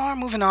 well, they are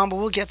moving on, but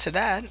we'll get to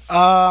that.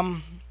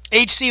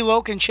 HC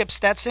Loke and Chip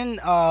Stetson.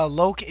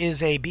 Loke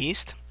is a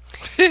beast.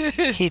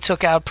 He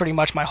took out pretty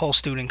much my whole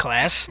student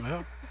class.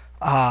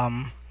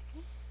 Yeah.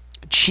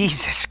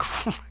 Jesus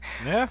Christ.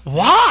 Yeah.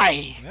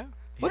 Why? Yeah.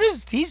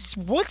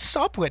 What's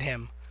up with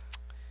him?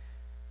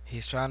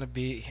 He's trying to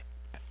be,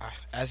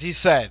 as he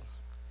said,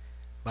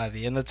 by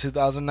the end of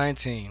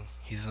 2019,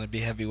 he's going to be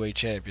heavyweight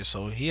champion.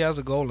 So he has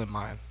a goal in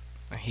mind,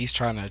 and he's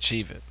trying to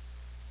achieve it.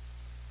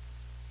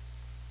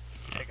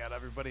 Take out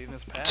everybody in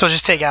his path. So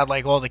just take out,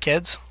 like, all the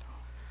kids?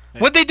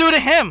 Yeah. What'd they do to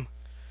him?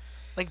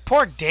 Like,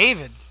 poor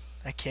David,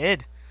 that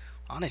kid,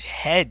 on his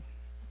head.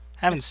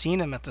 Haven't seen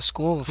him at the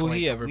school. Who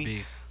he ever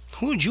beat?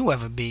 Who'd you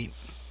ever beat?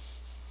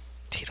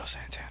 Tito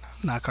Santana.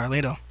 Not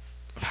Carlito.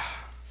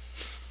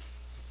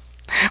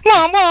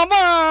 Wah, wah,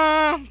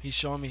 wah. He's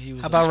showing me he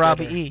was. How about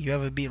Robbie E? You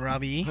ever beat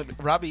Robbie E?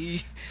 Robbie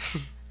E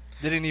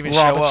didn't even show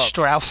up. Robert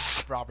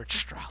Strauss. Robert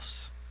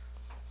Strauss.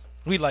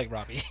 We like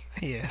Robbie.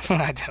 Yeah,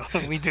 I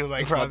do. We do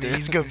like Robbie.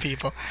 He's good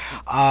people.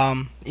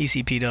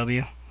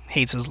 ECPW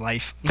hates his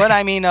life. But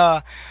I mean,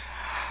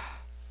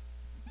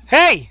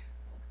 hey,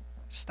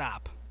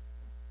 stop.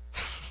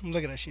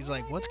 Look at her. She's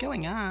like, what's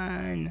going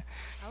on?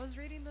 I was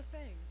reading the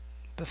thing.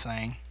 The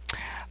thing.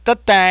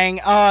 Then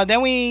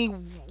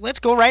let's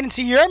go right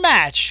into your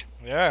match.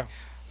 Yeah.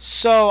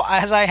 So,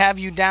 as I have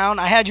you down,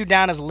 I had you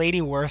down as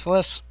Lady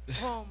Worthless.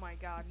 Oh my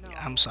God, no.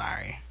 I'm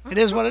sorry. It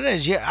is what it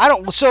is. Yeah, I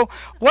don't. So,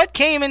 what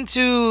came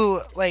into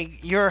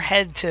like your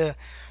head to?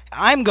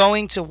 I'm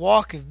going to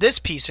walk this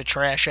piece of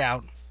trash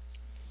out.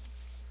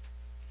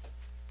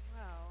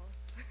 Well.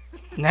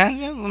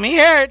 Let me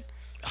hear it.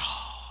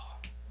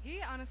 He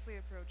honestly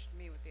approached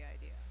me with the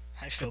idea.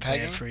 I feel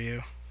bad for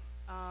you.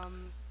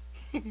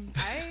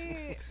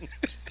 I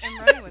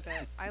am running with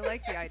it. I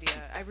like the idea.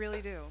 I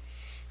really do.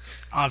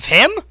 Of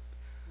him?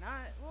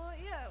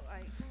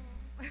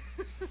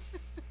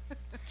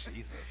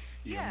 Jesus.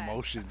 The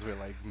emotions were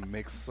like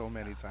mixed so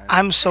many times.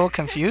 I'm so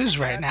confused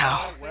right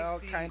now. Well,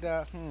 kind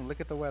of.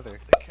 Look at the weather.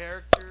 The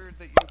character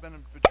that you've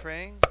been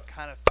portraying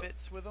kind of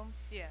fits with him.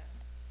 Yeah.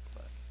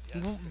 But,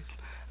 yes.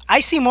 I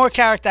see more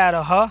character out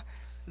of her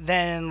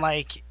than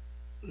like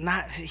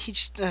not. He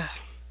just.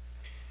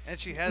 And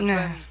she has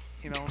been.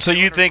 You know, so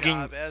you thinking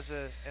as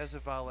a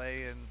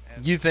valet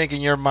and you think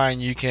in your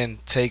mind you can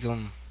take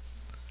him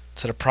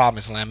to the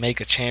promised land, make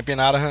a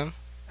champion out of him?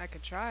 I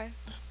could try.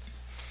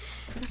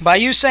 By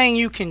you saying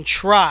you can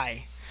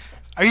try,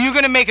 are you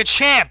going to make a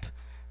champ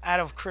out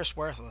of Chris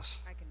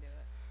Worthless? I can do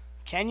it.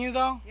 Can you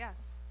though?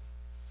 Yes.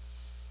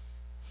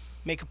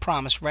 Make a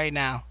promise right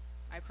now.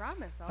 I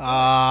promise.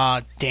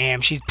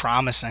 Damn, she's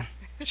promising.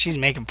 She's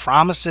making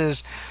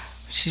promises.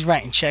 She's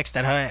writing checks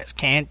that her ass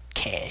can't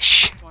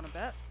cash. Want to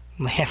bet?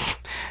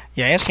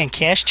 Your ass can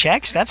cash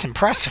checks? That's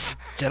impressive.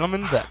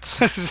 Gentlemen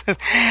bets.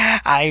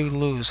 I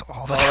lose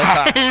all the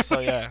time.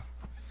 So, yeah.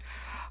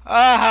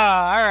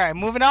 All right,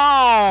 moving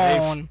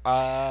on.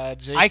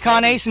 Jay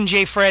Icon Freddy. Ace and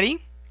Jay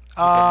Freddy.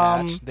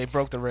 They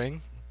broke the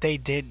ring. They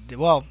did.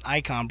 Well,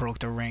 Icon broke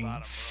the ring.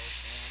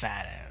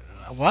 Fat.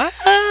 What?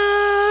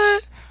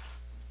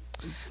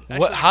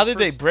 What? How did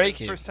they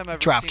break it? First time I've ever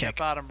Drop seen kick. a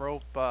bottom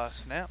rope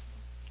snap.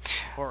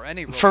 Or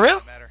any rope. For real?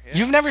 For that matter. Yeah.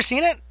 You've never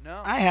seen it?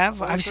 No. I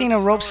have. I've I've heard seen a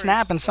the rope stories,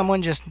 snap and but-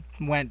 someone just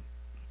went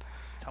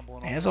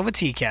Tumbling ass over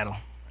tea kettle.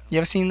 You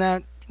ever seen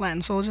that,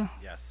 Latin Soldier?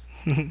 Yes.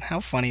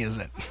 How funny is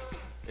it?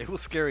 It was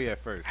scary at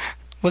first.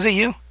 Was it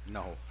you?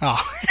 No. Oh.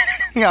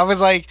 I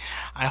was like,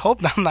 I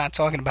hope I'm not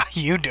talking about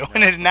you doing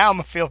it. Now I'm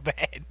going to feel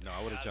bad. No,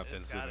 I would have jumped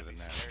in sooner than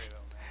that. Scary, though,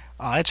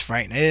 Oh, it's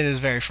frightening. It is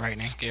very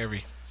frightening.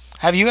 Scary.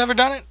 Have you ever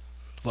done it?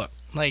 What?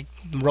 Like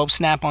rope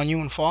snap on you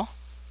and fall?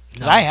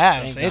 'Cause No, I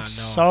have. thank It God, no.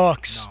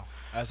 sucks. No.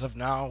 As of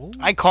now, ooh,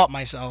 I caught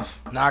myself.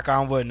 knock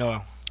on wood,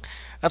 no.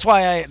 That's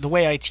why the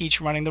way I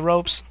teach running the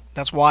ropes,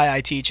 that's why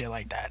I teach it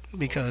like that.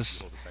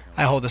 Because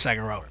I hold the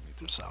second rope.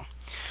 So,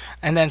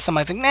 and then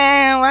somebody think,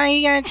 nah, why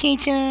you gotta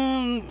teach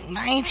him?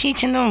 Why you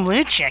teaching them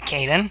lucha,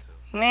 Kaden?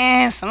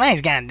 Nah,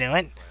 somebody's gotta do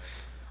it.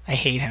 I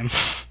hate him.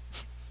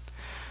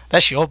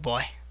 That's your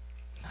boy.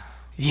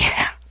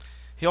 Yeah.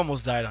 He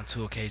almost died on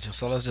 2 occasions,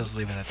 so let's just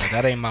leave it at that.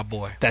 That ain't my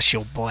boy. That's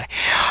your boy.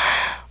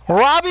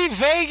 Robbie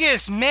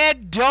Vegas,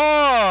 Mad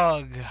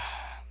Dog,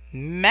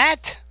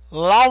 Matt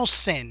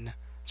Lawson.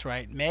 That's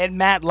right, Mad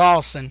Matt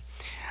Lawson.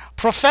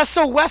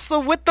 Professor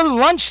Wessler with the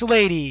Lunch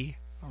Lady,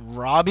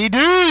 Robbie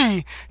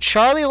Dewey,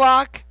 Charlie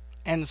Locke,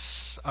 and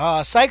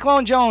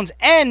Cyclone Jones,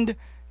 and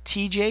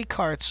TJ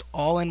Karts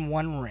all in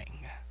one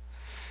ring.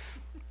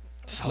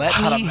 That's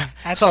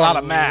That's a lot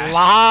of mass.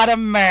 lot of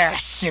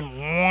mass in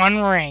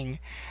one ring.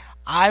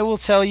 I will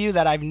tell you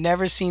that I've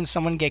never seen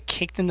someone get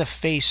kicked in the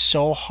face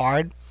so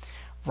hard.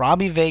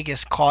 Robbie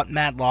Vegas caught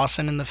Matt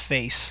Lawson in the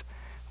face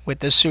with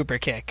the super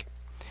kick,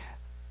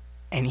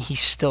 and he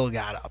still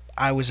got up.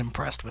 I was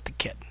impressed with the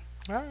kid.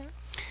 All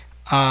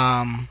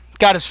right.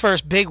 Got his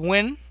first big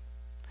win.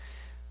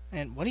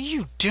 And what are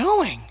you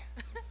doing?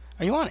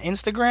 Are you on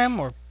Instagram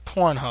or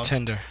Pornhub?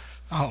 Tinder.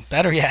 Oh,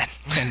 better yet,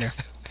 Tinder.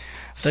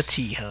 The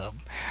T-Hub.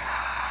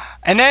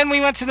 And then we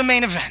went to the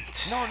main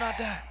event. No, not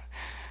that.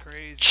 It's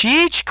crazy.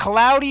 Cheech,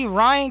 Cloudy,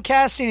 Ryan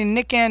Cassidy, and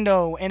Nick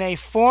Ando in a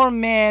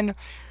 4-man,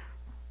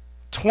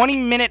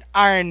 20-minute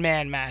Iron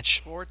Man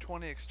match.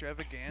 420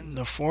 extravaganza.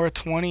 The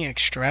 420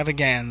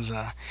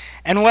 extravaganza.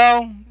 And,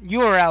 well, you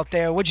were out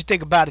there. What'd you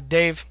think about it,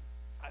 Dave?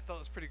 I thought it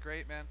was pretty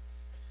great, man.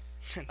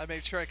 I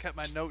made sure I kept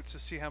my notes to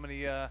see how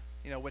many,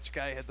 which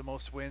guy had the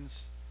most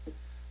wins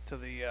till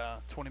the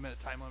 20-minute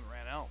time limit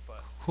ran out.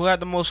 But Who had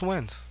the most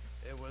wins?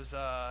 it was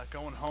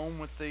going home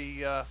with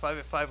the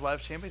 5-at-5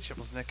 Live Championship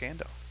was Nick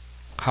Ando.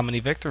 How many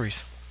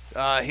victories?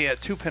 He had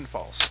 2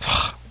 pinfalls,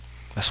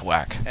 That's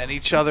whack. and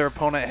each other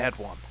opponent had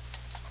 1.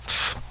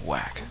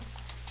 Whack.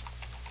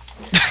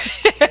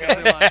 They got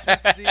a lot of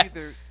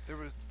intensity.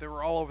 They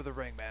were all over the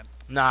ring, man,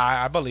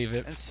 Nah, I believe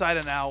it. inside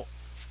and out.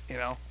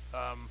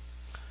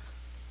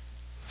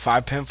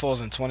 5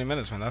 pinfalls in 20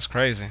 minutes, man. That's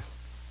crazy.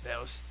 That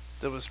was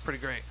pretty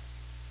great.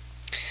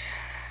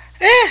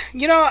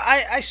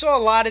 I saw a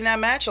lot in that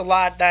match, a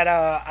lot that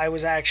I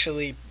was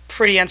actually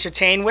pretty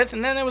entertained with,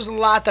 and then there was a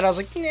lot that I was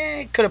like,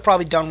 could have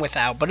probably done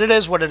without, but it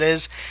is what it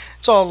is.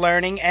 It's all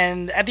learning,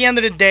 and at the end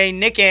of the day,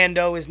 Nick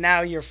Ando is now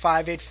your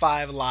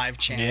 5-8-5 Live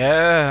champion.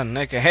 Yeah,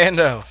 Nick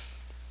Ando.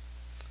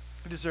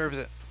 He deserves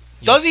it.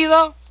 Does he,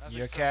 though?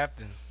 Your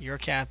captain. Your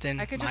captain,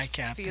 I could my just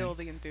captain. feel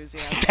the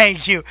enthusiasm.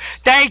 Thank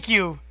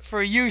you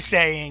for you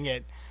saying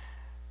it.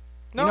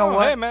 No, You know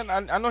what? hey, man,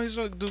 I know he's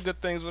going to do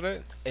good things with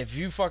it. If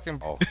you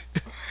fucking...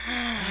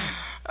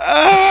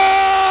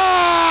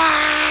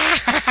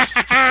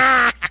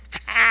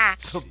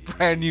 It's a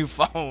brand new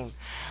phone.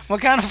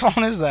 What kind of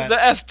phone is It's that? the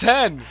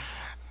S10.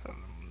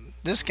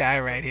 This guy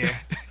right here.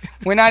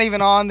 We're not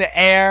even on the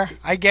air.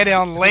 I get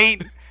on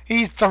late.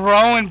 He's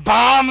throwing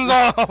bombs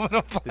all over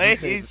the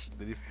place.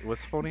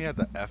 What's phone he had?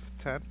 The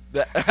F10?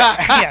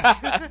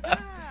 Yes.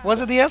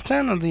 Was it the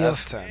F10 or the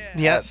S10.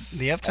 Yes,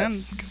 the F10.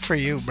 Good for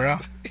you, bro.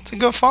 It's a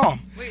good phone.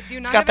 Wait, do you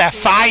not It's got have that a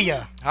case?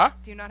 fire.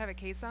 Do you not have a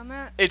case on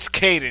that? It's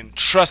Caden.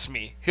 Trust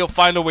me. He'll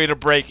find a way to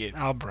break it.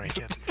 I'll break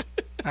it.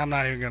 I'm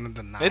not even gonna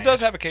deny It does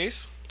have a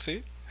case.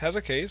 See? Has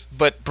a case.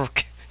 But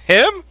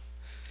him?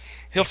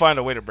 He'll find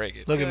a way to break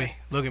it. Look at me.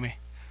 Look at me.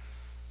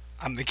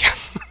 I'm the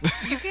captain.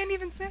 You can't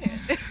even say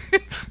it.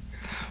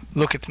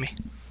 Look at me.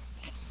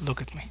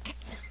 Look at me.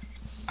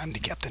 I'm the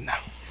captain now.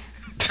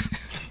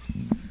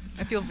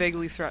 I feel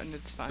vaguely threatened.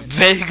 It's fine.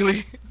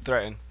 Vaguely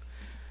threatened.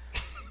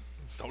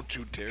 Don't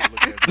you dare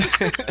look at me.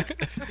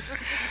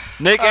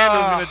 Nick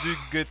Ando's going to do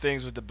good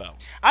things with the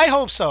belt. I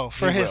hope so,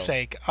 for He his will.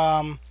 sake.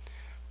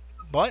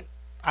 But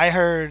I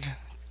heard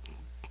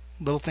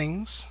little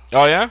things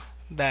Oh, yeah?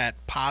 that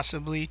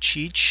possibly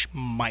Cheech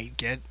might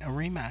get a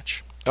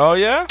rematch. Oh,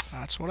 yeah?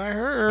 That's what I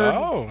heard.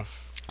 Oh.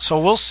 So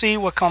we'll see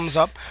what comes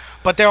up.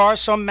 But there are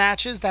some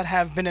matches that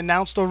have been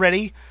announced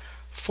already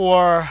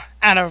for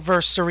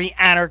Anniversary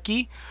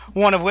Anarchy,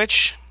 one of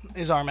which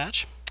is our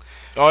match.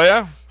 Oh,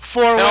 yeah?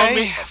 Tell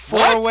me.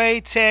 Four-way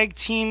tag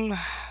team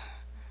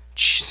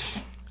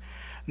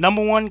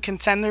number 1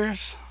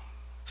 contenders.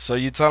 So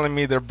you telling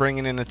me they're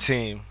bringing in a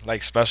team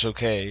like Special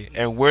K,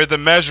 and we're the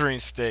measuring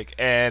stick,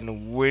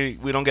 and we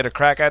don't get a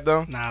crack at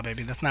them? Nah,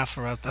 baby, that's not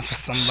for us. That's for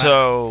somebody.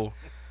 So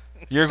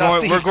we're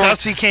going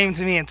Dusty came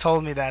to me and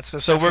told me that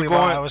specifically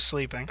while I was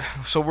sleeping.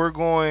 So we're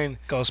going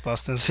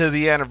Ghostbusters. to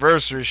the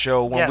anniversary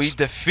show when we Yes.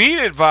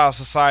 defeated Vile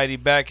Society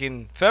back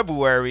in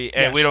February,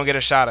 and Yes. we don't get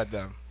a shot at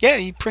them. Yeah,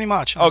 pretty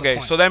much. on the Okay,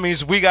 point. so that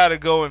means we got to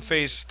go and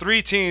face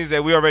 3 teams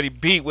that we already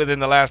beat within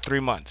the last 3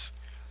 months.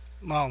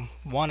 Well,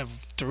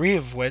 2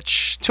 of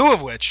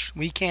which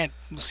we can't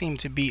seem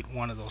to beat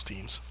one of those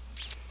teams.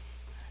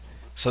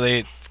 So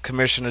they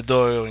Commissioner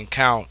Doyle and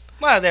Count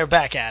Well, they're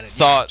back at it.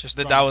 thought just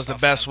that throwing was the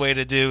stuff best at us. way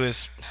to do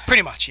is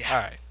Pretty much, yeah. all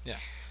right. Yeah.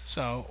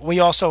 So we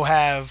also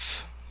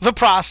have the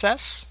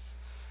process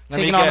Let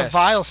me taking on the guess.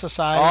 Vile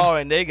Society. Oh,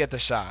 and they get the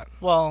shot.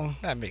 Well,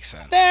 That makes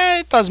sense.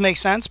 it does make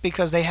sense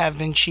because they have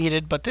been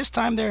cheated, but this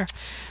time they're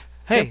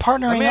Hey, let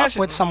partnering me up ask you-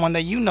 with someone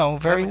that you know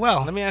very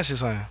well. Let me ask you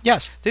something.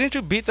 Yes. Didn't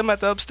you beat them at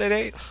the Upstate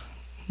 8?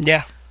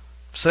 Yeah.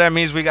 So that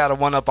means we got a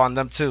one up on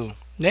them too.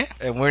 Yeah.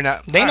 And we're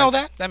not. They all know right,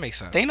 that. That makes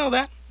sense. They know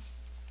that.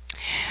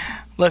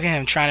 Look at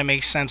him trying to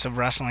make sense of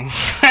wrestling.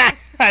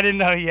 I didn't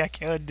know you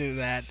could do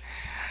that.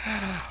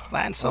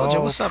 Latin Soldier,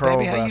 Oh, what's up, pro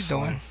baby? How you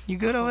wrestling. doing? You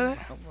good over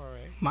there? I'm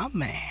alright. My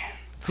man.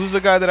 Who's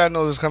the guy that I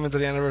know that's coming to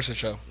the anniversary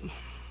show?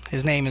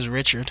 His name is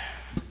Richard.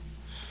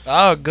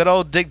 Oh, good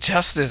old Dick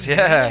Justice.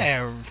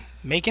 Yeah.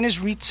 Making his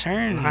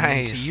return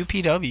Nice. to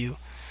UPW.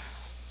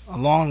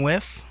 Along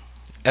with,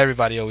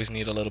 Everybody always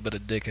need a little bit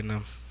of dick in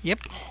them.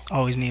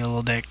 always need a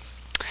little dick.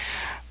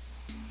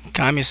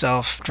 Calm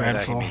yourself, By that he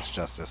dreadful. means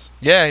justice.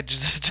 Yeah,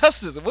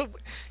 Justice.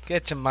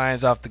 Get your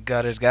minds off the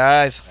gutters,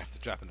 guys. After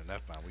dropping an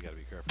F-bomb, we gotta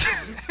be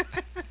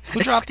careful. Who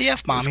dropped the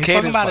F-bomb? it's He's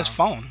talking Caden's about his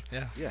bomb. phone.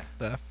 Yeah.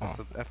 The That's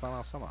F-bomb. the F-bomb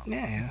out somehow.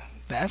 Yeah,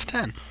 the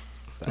F10.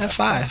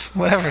 F5.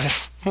 Whatever.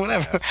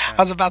 Whatever. I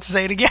was about to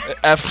say it again.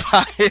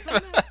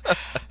 F5.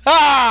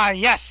 Ah,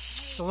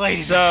 yes,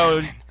 ladies So,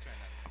 and gentlemen.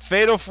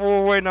 Fatal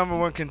 4-way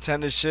 #1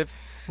 contendership.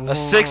 A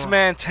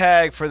 6-man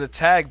tag for the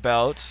tag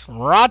belts.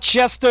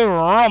 Rochester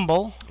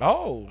Rumble.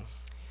 Oh.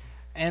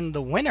 And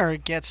the winner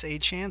gets a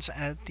chance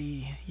at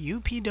the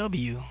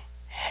UPW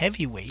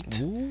Heavyweight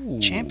Ooh,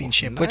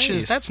 Championship, which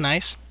is, nice. that's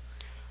nice.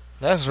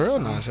 That's real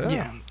nice.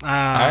 Yeah.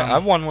 Yeah.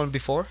 I've won one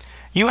before.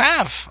 You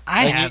have.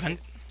 I And you- haven't.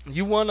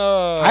 You won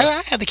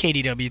I had the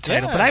KDW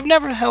title, yeah. but I've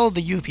never held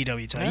the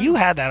UPW title. Yeah. You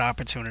had that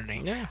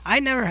opportunity. Yeah. I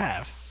never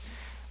have.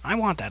 I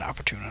want that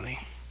opportunity.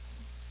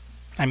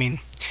 I mean,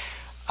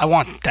 I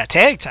want that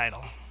tag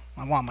title.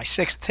 I want my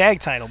 6th tag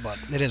title, but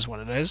it is what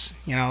it is.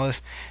 You know,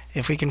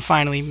 if we can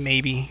finally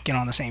maybe get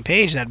on the same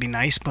page, that'd be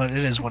nice, but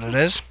it is what it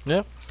is.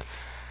 Yeah.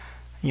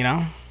 You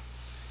know?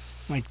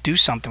 Like, do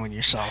something with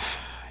yourself.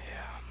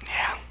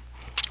 Yeah.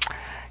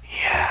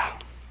 Yeah.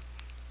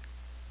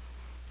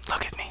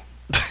 Look at me.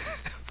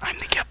 I'm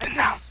the captain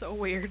now. That's so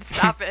weird.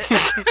 Stop it.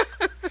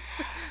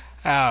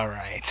 All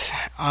right.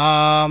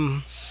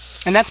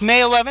 And that's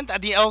May 11th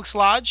at the Elks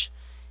Lodge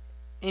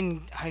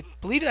in, I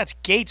believe that's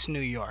Gates, New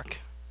York.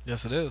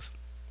 Yes, it is.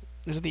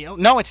 Is it the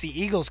No, it's the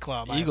Eagles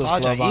Club. I Eagles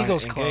apologize. Club.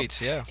 Eagles in Club.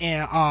 Gates, yeah.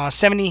 And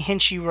 70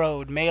 Hinchy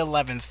Road, May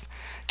 11th.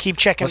 Keep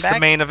checking What's back. the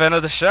main event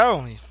of the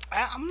show?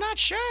 I'm not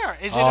sure.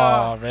 Is it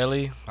Oh,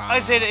 really?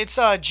 it's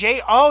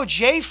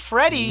Jay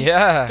Freddy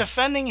Yeah.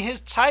 defending his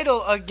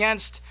title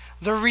against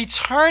the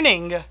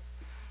returning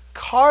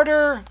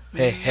Carter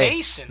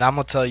Mason. Now I'm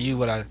gonna tell you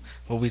what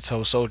we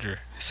told Soldier.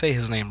 Say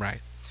his name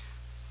right.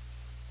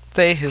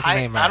 Say his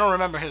name right. I don't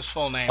remember his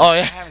full name. Oh I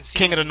yeah, haven't seen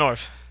King it. of the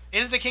North.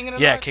 Is it the King of the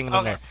Yeah, North? King of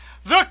the North.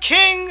 The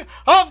King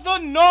of the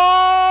North,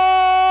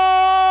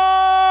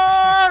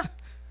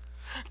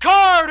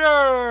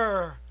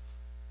 Carter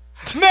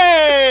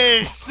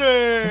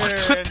Mason.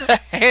 What's with the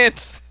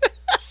hands?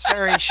 It's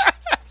very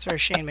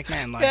Shane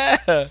McMahon like.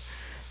 Yeah,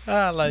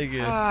 I like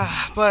it.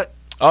 But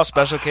Oh,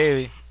 Special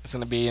K is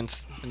gonna be in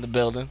the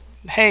building.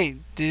 hey,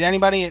 does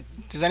anybody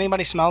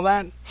smell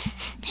that?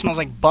 It smells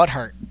like butt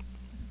hurt.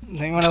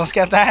 Anyone else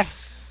get that?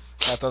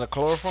 After the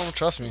chloroform,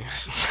 trust me.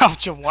 Oh,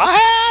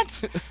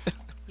 what?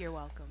 You're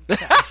welcome.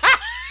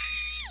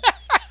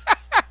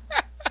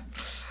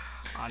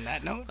 On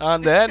that note,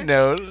 On that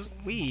note,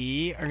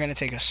 we are going to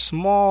take a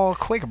small,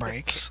 quick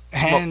break.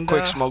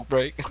 quick smoke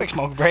break. Quick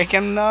smoke break,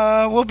 and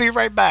we'll be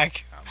right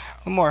back.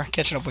 One more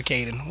catching up with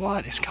Caden.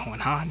 What is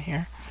going on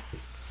here?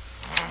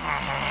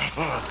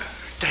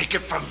 Take it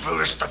from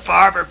Brutus the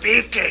Barber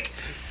Beefcake.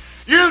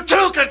 You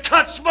too can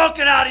cut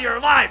smoking out of your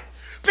life.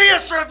 Be a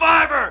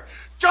survivor.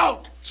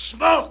 Don't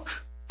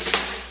smoke.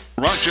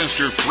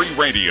 Rochester Free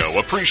Radio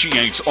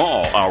appreciates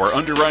all our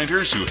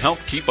underwriters who help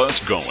keep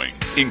us going,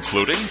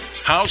 including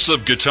House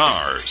of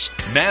Guitars,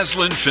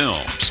 Naslin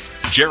Films,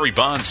 Jerry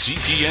Bond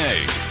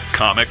CPA,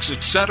 Comics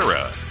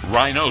Etc.,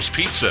 Rhino's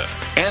Pizza,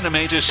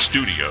 Animatus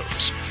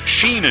Studios,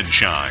 Sheen and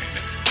Shine,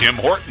 Tim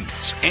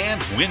Hortons,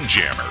 and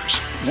Windjammers.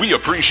 We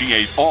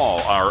appreciate all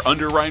our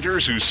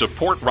underwriters who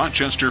support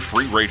Rochester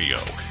Free Radio.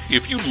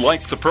 If you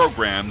like the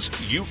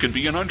programs, you can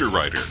be an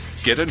underwriter.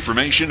 Get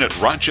information at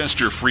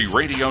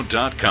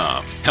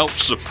rochesterfreeradio.com. Help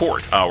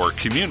support our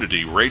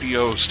community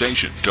radio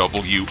station,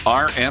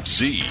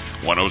 WRFZ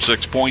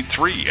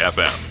 106.3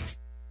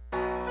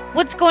 FM.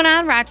 What's going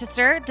on,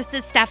 Rochester? This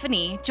is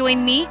Stephanie.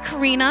 Join me,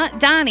 Karina,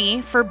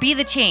 Donnie for Be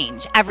the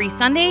Change every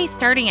Sunday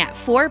starting at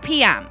 4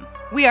 p.m.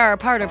 We are a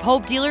part of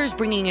Hope Dealers,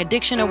 bringing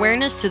addiction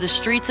awareness to the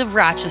streets of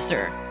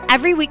Rochester.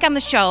 Every week on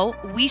the show,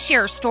 we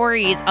share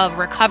stories of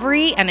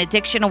recovery and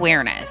addiction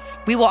awareness.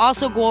 We will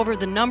also go over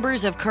the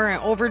numbers of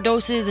current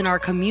overdoses in our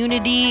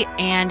community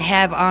and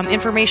have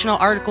informational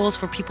articles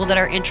for people that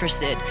are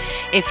interested.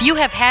 If you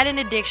have had an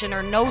addiction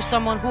or know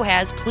someone who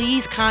has,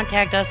 please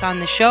contact us on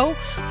the show.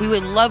 We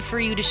would love for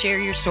you to share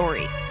your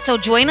story. So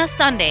join us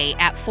Sunday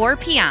at 4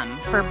 p.m.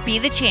 for Be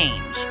the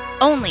Change,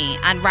 only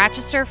on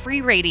Rochester Free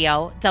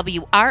Radio,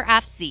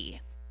 WRFZ.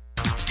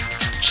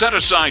 Set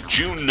aside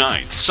June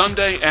 9th,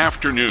 Sunday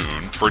afternoon,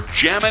 for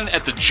Jammin'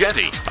 at the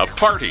Jetty, a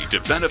party to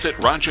benefit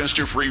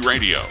Rochester Free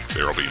Radio.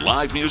 There will be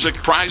live music,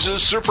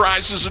 prizes,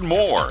 surprises, and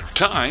more.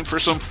 Time for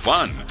some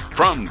fun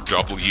from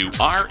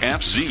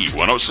WRFZ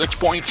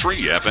 106.3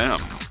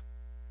 FM.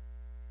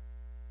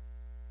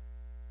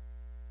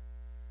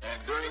 And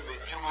during the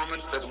few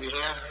moments that we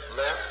have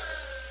left,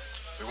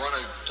 we want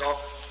to talk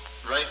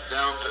right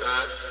down to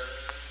earth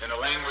in a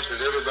language language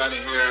that everybody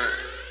here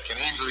can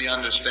easily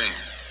understand.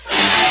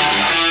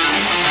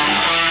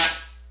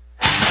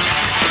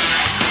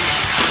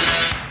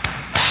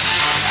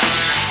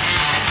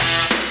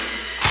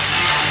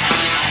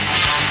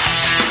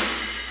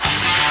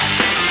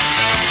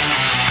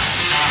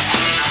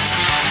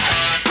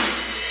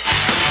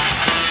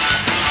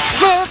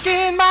 Look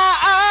in my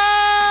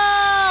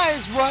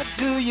eyes, what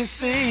do you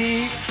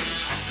see?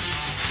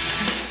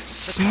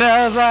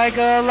 Smells like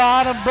a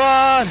lot of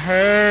blood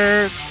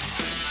hurt.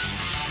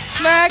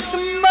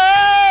 Maximo,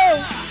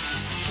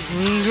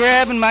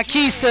 grabbing my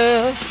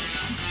keister,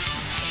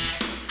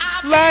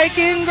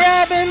 liking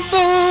grabbing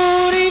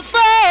booty for.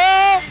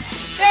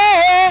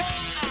 Yeah,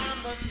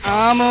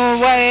 I'm a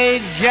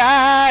white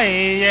guy.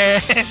 Yeah.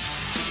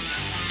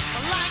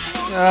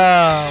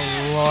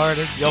 Oh Lord.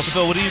 Yo,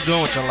 Phil, what are you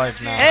doing with your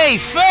life now? Hey,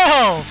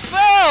 Phil,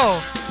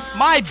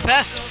 my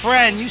best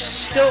friend, you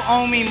still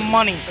owe me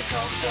money.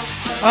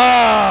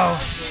 Oh,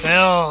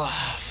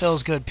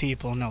 Phil's good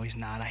people. No, he's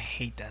not. I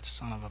hate that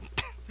son of a.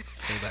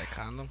 Feel that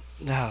condom?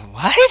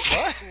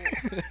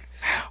 What?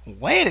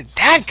 Where did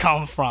that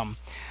come from?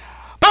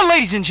 But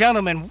ladies and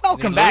gentlemen,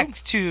 welcome back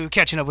to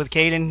Catching Up with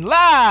Caden,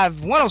 live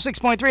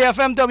 106.3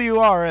 FM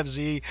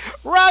WRFZ,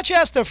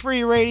 Rochester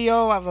Free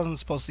Radio. I wasn't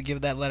supposed to give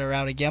that letter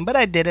out again, but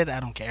I did it. I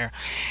don't care.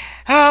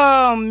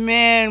 Oh,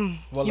 man.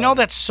 What you know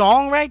letter? that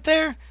song right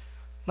there?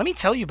 Let me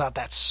tell you about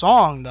that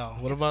song, though.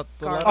 What about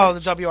the letter? Oh,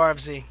 the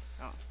WRFZ.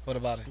 What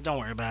about it? Don't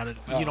worry about it.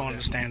 Oh, You don't okay.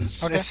 understand.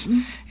 Okay.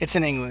 It's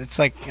in English. It's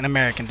like an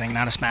American thing,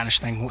 not a Spanish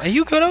thing. Are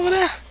you good over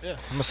there? Yeah.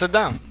 I'm gonna sit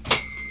down.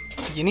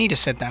 You need to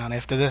sit down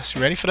after this.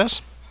 You ready for this?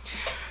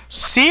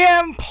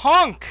 CM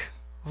Punk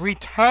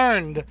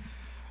returned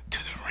to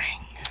the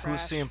ring. Who's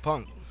CM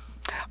Punk?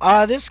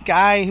 This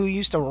guy who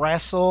used to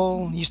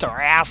wrestle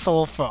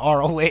for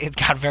ROH. It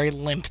got very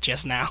limp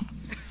just now.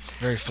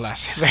 Very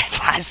flaccid. Very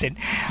flaccid.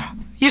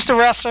 Used to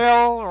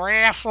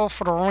wrestle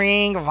for the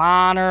Ring of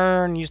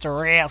Honor, and used to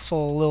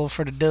wrestle a little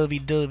for the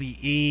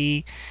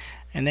WWE,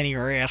 and then he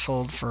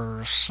wrestled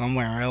for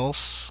somewhere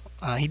else.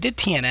 He did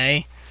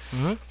TNA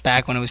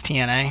back when it was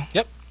TNA.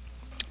 Yep.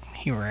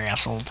 He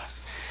wrestled.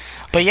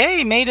 But yeah,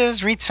 he made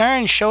his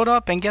return, showed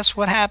up, and guess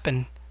what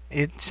happened?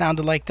 It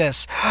sounded like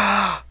this.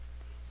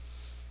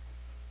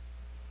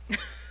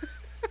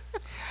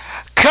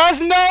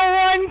 'Cause no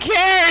one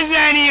cares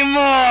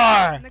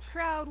anymore. And the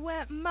crowd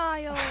went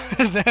mild.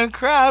 The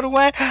crowd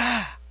went.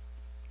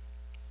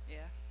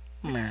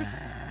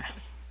 Yeah.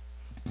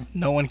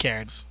 No one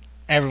cared.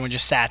 Everyone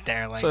just sat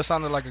there like. So it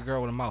sounded like a girl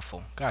with a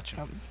mouthful.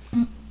 Gotcha.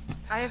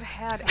 I have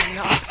had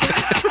enough.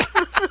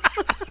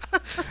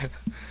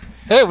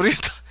 Hey, what are you?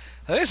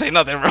 I didn't say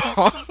nothing wrong.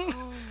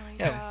 Oh my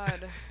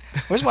god.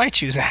 Where's White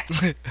Shoes at?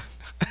 He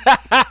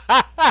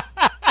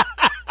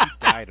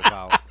died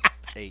about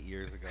 8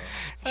 years ago.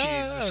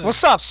 Jesus.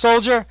 What's up,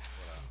 soldier?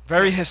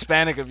 Very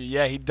Hispanic of you.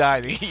 Yeah, he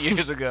died 8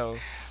 years ago.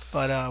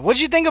 But what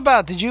did you think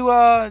about? Did you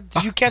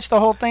catch the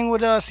whole thing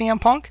with CM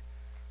Punk?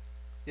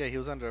 Yeah, he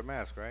was under a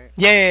mask, right?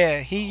 Yeah.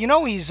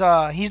 He's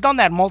done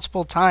that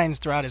multiple times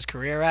throughout his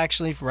career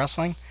actually for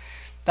wrestling.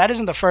 That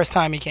isn't the first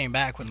time he came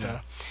back with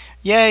the.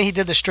 Yeah, he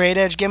did the straight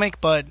edge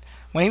gimmick, but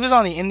when he was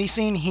on the indie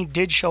scene, he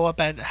did show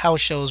up at house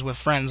shows with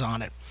friends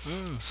on it.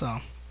 So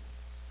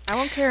I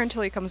won't care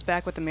until he comes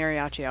back with the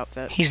mariachi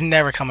outfit. he's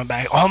never coming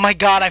back. Oh my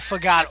God, I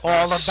forgot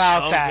all about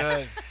So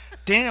that.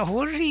 good.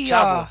 Who did he?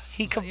 Chavo.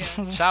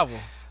 Chavo. Chavo.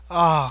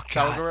 Oh Chavo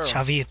God, Guerrero.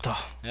 Chavito.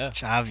 Yeah.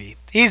 Chavito.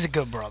 He's a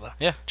good brother.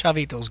 Yeah.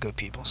 Chavito's good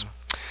peoples.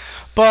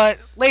 But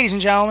ladies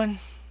and gentlemen,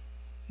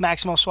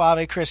 Maximo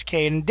Suave, Chris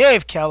Caden,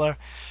 Dave Keller,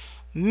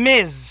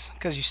 Ms.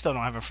 Because you still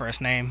don't have a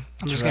first name.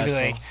 I'm just gonna be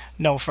like,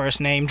 no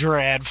first name,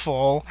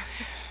 Dreadful,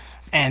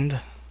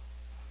 and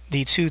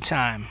the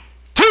two-time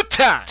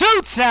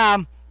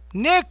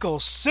Nickel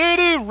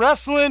City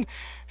Wrestling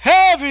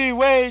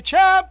Heavyweight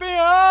Champion,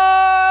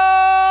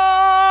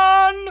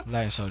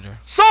 Lion Soldier.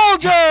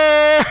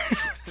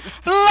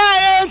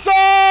 Lion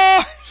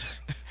Soldier.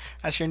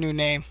 That's your new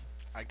name.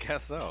 I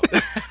guess so.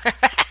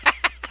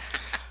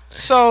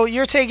 So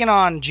you're taking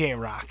on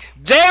J-Rock.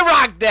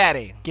 J-Rock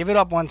Daddy. Give it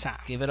up one time.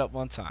 Give it up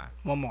one time.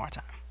 One more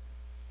time.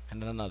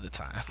 And then another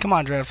time. Come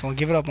on, Dreadful.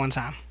 Give it up one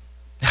time.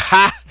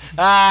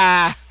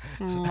 I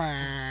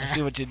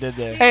see what you did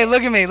there. Hey,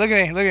 look at me.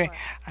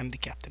 I'm the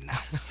captain now.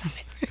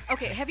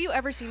 Okay, have you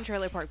ever seen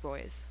Trailer Park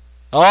Boys?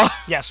 Oh.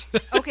 Yes.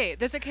 Okay,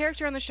 there's a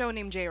character on the show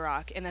named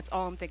J-Rock, and that's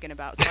all I'm thinking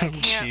about. So I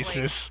can't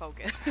Jesus.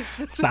 focus.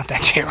 It's not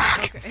that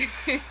J-Rock. Okay.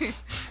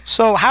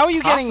 So how are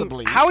you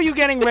Possibly.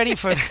 getting ready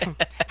for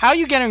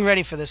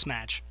this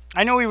match?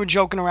 I know we were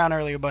joking around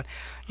earlier, but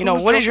you know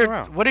was what is joking your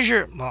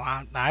around? well,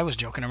 I was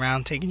joking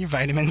around taking your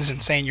vitamins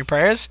and saying your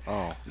prayers.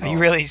 Oh, Are you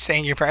really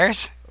saying your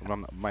prayers?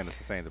 I'm minus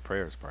the saying the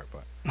prayers part,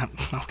 but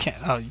Okay.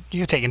 Oh,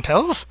 you're taking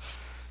pills?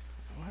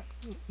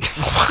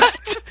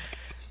 What?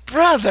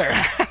 Brother. you mean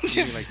like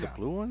Just the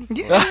blue ones?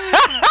 yeah,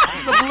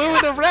 it's the blue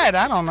or the red.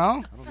 I don't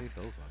know. I don't need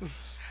those ones.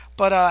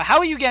 But how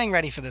are you getting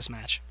ready for this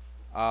match?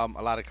 A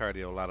lot of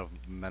cardio, a lot of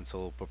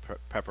mental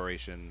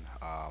preparation.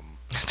 I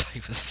thought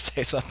you were going to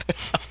say something.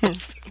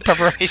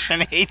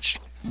 Preparation H.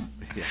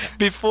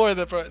 Before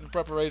the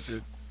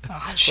preparation.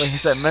 Oh, when he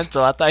said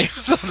mental, I thought he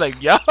was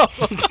like, yo.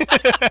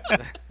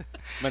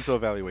 Mental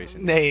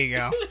evaluation. There you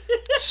go.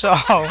 So,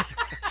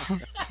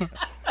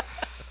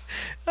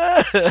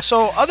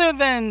 other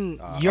than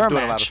your I'm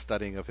doing match, a lot of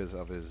studying of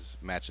his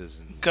matches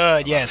and good, a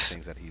lot yes, of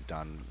things that he's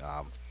done.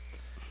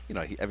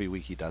 Every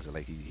week he does it.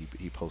 Like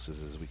he posts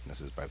his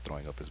weaknesses by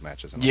throwing up his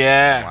matches. And you're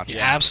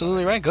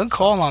absolutely right. Good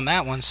call on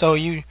that one. So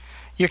you're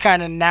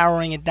kind of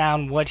narrowing it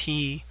down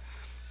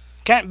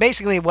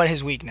basically what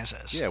his weakness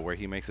is. Yeah, where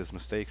he makes his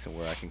mistakes and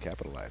where I can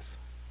capitalize.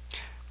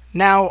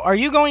 Now, are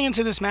you going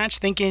into this match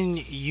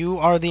thinking you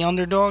are the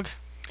underdog?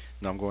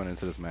 No, I'm going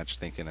into this match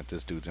thinking that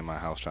this dude's in my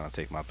house trying to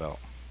take my belt.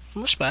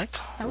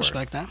 Respect. I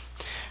respect that.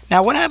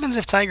 Now, what happens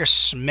if Tiger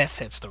Smith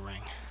hits the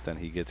ring? Then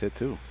he gets hit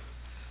too.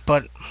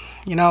 But,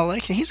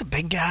 he's a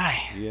big guy.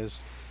 He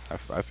is. I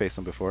faced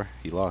him before.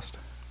 He lost.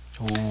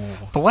 Ooh.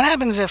 But what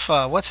happens if,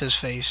 what's his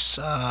face?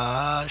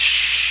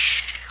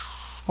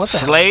 What's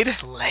Slade?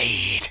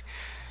 Slade.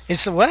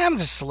 What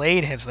happens if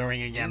Slade hits the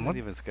ring again? He isn't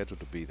even scheduled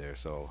to be there,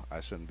 so I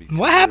shouldn't be.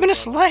 What happened to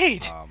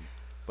Slade?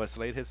 But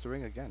Slade hits the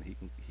ring again. He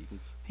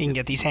can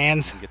get these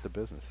hands. He can get the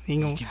business. He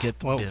can get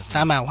the business.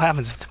 Time out. What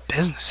happens if the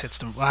business hits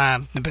the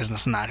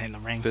business is not in the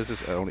ring?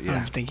 Business only. Yeah. I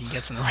don't think he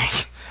gets in the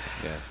ring.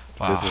 Yes.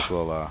 Wow. Business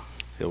will.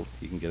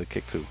 He can get a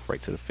kick too,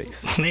 right to the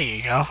face. There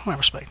you go. I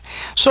respect.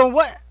 So,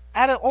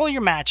 out of all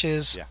your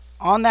matches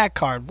on that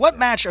card, what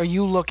match are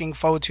you looking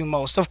forward to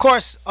most? Of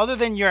course, other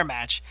than your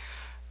match,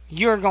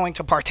 you're going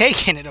to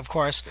partake in it. Of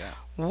course.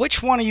 Yeah.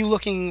 Which one are you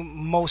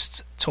looking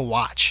most to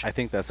watch? I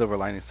think that Silver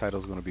Linings title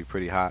is going to be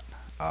pretty hot.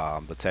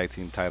 The tag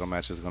team title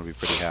match is going to be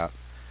pretty hot.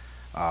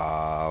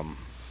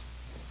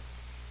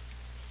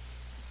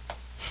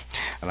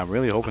 And I'm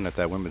really hoping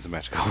that women's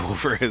match go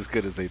over as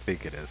good as they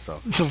think it is. So,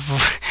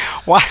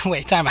 why?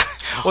 Wait, time out.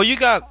 Well, you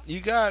got.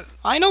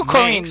 I know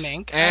Korean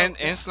Mink and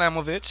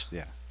Slamovich.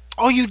 Yeah.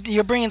 Oh,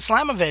 you're bringing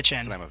Slamovich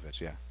in.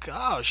 Slamovich, yeah.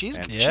 Oh, she's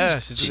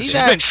she's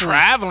been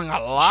traveling a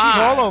lot. She's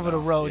all over the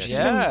road. She's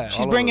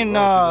bringing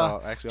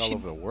actually all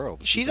over the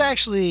world. She's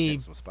actually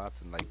some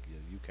spots in like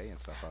UK and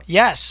stuff.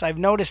 Yes, I've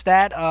noticed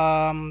that.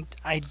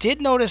 I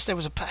did notice I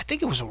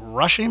think it was a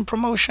Russian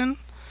promotion.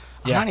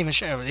 I'm not even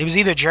sure. It was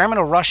either German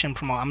or Russian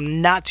promotion.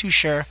 I'm not too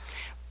sure.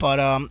 But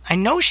I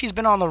know she's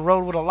been on the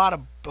road with a lot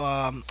of,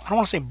 I don't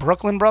want to say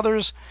Brooklyn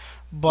Brothers,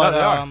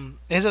 but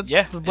is it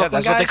the Brooklyn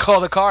that's guys? what they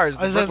call the cars.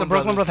 Is it the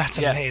Brooklyn Brothers? That's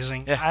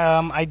amazing.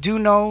 Yeah. I do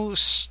know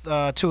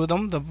two of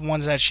them, the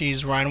ones that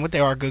she's riding with. They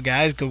are good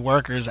guys, good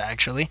workers,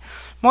 actually.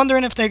 I'm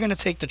wondering if they're going to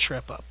take the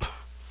trip up.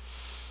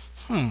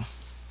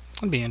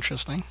 That'd be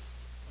interesting.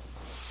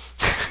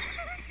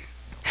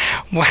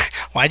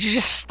 Why'd you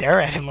just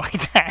stare at him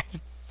like that?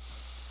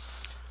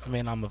 I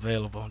mean, I'm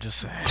available. I'm just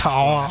saying.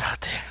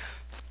 Out there.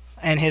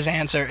 And his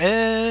answer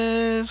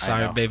is...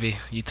 Sorry, baby.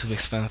 You too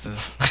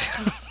expensive.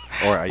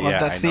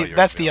 That's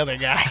the other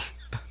guy.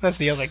 That's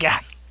the other guy.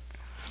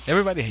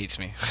 Everybody hates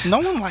me. No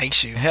one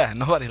likes you. Yeah,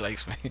 nobody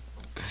likes me.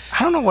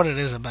 I don't know what it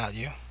is about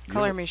you.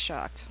 Color me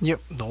shocked. Yep.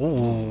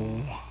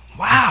 Oh,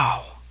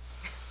 wow.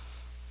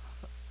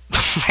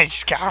 I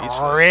just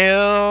got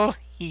real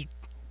heat.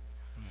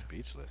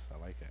 Speechless. I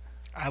like it.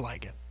 I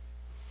like it.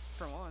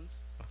 For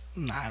once.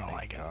 No, I don't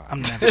like it.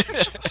 I'm never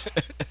speechless.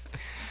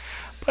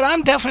 But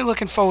I'm definitely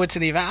looking forward to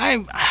the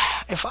event.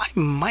 If I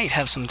might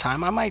have some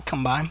time, I might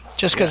come by.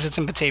 Just because it's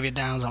in Batavia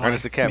Downs.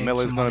 Ernest the Cat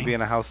Miller is going to be in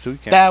the house too.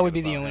 That would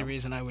be the only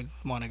reason I would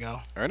want to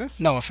go.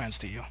 Ernest? No offense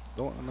to you.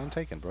 I'm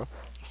taking, bro.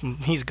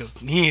 He's good.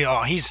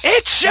 He's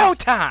it's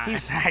showtime.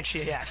 He's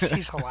actually, yes,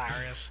 he's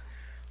hilarious.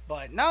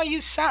 But no,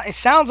 it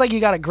sounds like you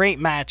got a great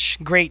match,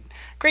 great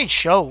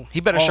show. He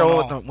better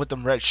show up with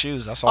them red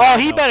shoes. That's all. Oh,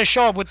 he better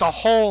show up with the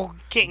whole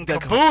kit and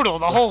caboodle,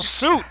 the whole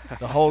suit,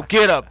 the whole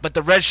get up, but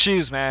the red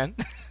shoes, man.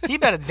 He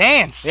better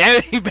dance.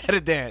 Yeah, he better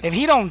dance. If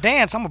he don't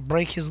dance, I'm gonna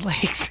break his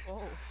legs.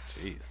 Oh,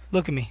 jeez.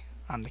 Look at me.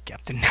 I'm the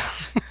captain now.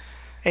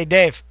 Hey,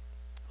 Dave.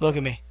 Look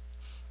at me.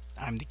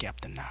 I'm the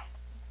captain now.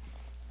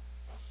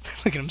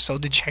 Look at him, so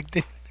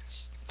dejected.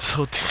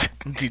 So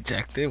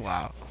dejected.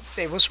 Wow.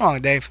 Dave, what's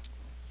wrong, Dave?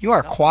 You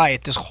are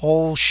quiet this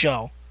whole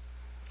show.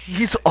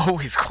 He's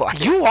always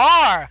quiet. You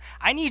are.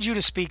 I need you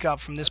to speak up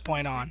from this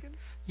point on.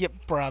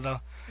 Yep,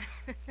 brother.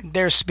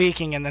 There's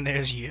speaking, and then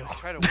there's you.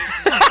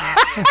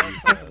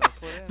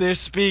 There's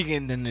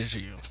speaking, then there's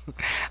you.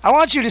 I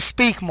want you to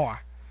speak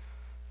more.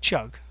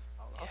 Chug.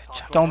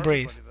 Don't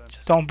breathe.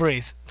 Don't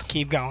breathe.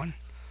 Keep going.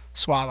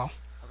 Swallow.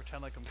 I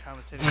pretend like I'm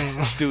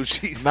commentating. Dude,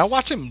 she's not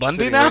watching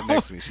Bundy now. Right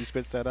next to me. She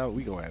spits that out.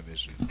 We gonna have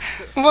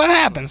issues. What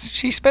happens?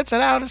 She spits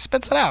it out. It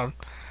spits it out.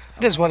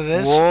 It is what it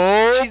is.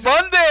 Whoa,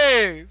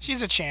 Bundy!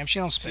 She's a champ. She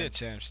don't spit.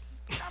 She's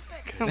a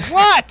champ.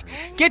 What?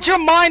 Get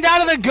your mind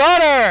out of the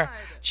gutter.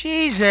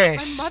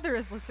 Jesus. My mother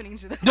is listening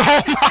to this.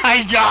 Oh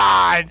my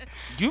God.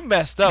 You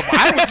messed up.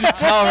 Why would you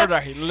tell her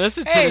to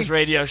listen to this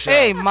radio show?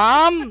 Hey,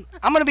 Mom,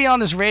 I'm going to be on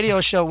this radio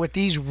show with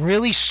these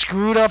really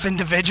screwed up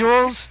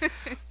individuals.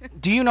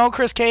 Do you know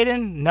Chris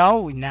Caden?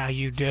 No? Now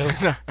you do.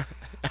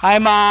 Hi,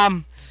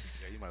 Mom.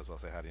 Yeah, you might as well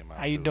say hi to your mom.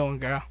 How you doing,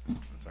 girl?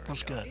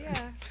 That's good.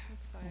 Yeah,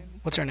 that's fine.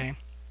 What's her name?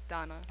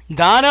 Donna.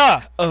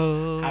 Donna!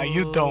 Oh, how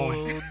you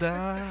doing?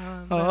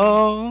 Donna.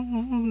 Oh,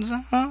 no,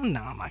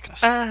 I'm not gonna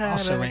say. Oh,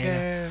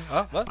 Serena.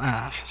 Oh, what?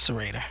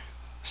 Serena.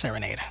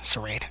 Serena.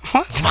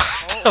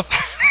 What?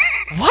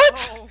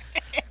 What?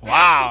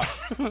 Wow.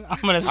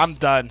 I'm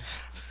done.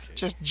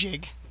 Just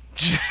jig.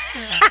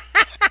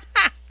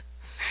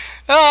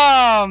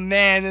 Oh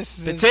man,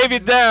 this is Batavia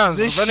Downs.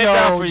 This Run show it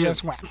down for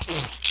just you. went.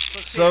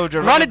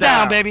 Soldier, Run it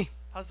down, baby.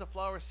 How's the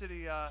Flower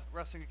City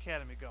Wrestling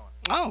Academy going?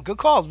 Oh, good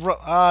call.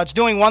 It's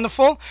doing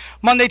wonderful.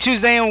 Monday,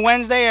 Tuesday, and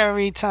Wednesday,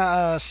 every 6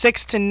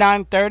 to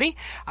 9:30.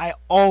 I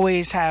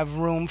always have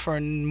room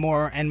for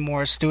more and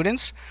more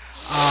students.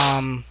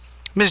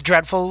 Ms.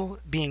 Dreadful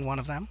being one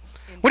of them.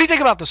 What do you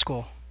think about the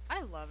school?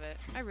 I love it.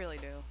 I really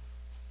do.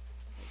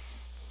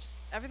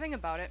 Just everything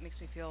about it makes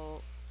me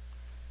feel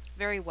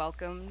very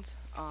welcomed.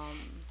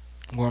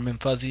 Warm and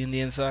fuzzy in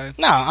the inside?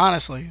 No,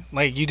 honestly.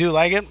 Like, you do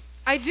like it?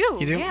 I do.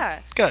 You do? Yeah.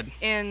 Good.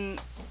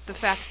 And the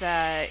fact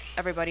that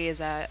everybody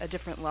is at a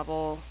different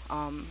level,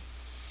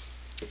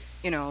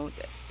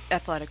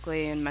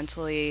 athletically and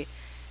mentally,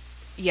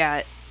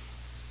 yet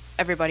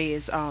everybody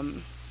is,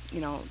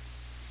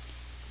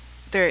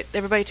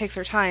 everybody takes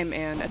their time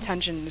and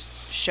attention is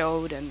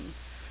showed and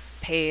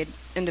paid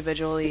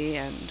individually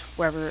and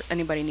wherever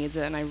anybody needs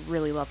it, and I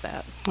really love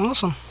that.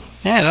 Awesome.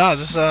 Yeah, no,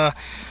 this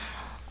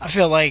I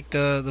feel like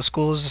the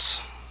school is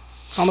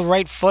it's on the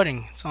right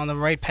footing. It's on the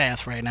right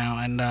path right now,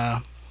 and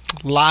a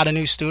lot of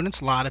new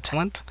students, a lot of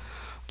talent,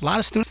 a lot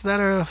of students that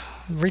are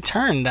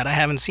returned that I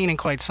haven't seen in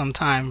quite some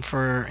time.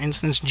 For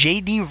instance,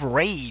 JD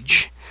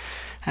Rage.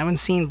 I haven't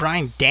seen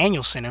Brian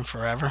Danielson in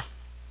forever.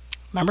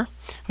 Remember?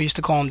 We used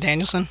to call him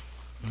Danielson.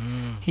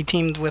 He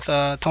teamed with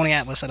Tony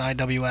Atlas at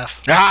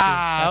IWF.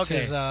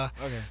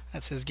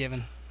 That's his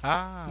given.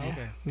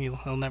 Okay.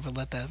 He'll never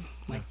let that,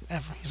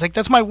 ever. He's like,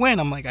 that's my win.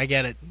 I'm like, I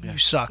get it. You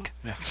suck.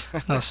 Yeah.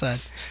 No said.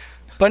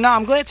 But no,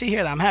 I'm glad to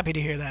hear that. I'm happy to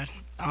hear that.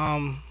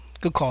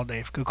 Good call,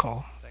 Dave. Good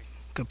call.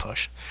 Good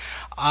push.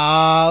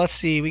 Let's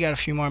see. We got a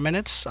few more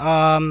minutes.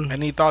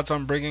 Any thoughts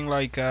on bringing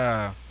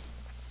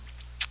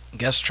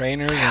guest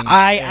trainers and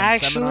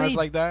seminars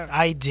like that?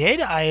 I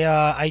did.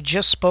 I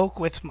just spoke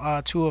with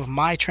two of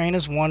my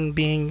trainers, one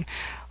being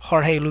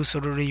Jorge Luis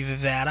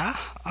Rivera.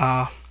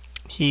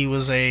 He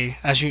was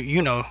as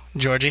you know,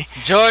 Georgie.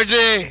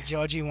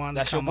 Georgie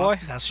wanted to come up.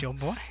 That's your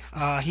boy.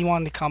 He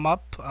wanted to come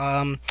up.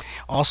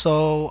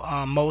 Also,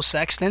 Mo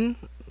Sexton,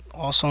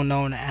 also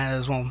known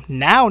as,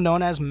 now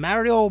known as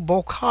Mario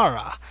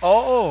Bocara.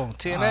 Oh,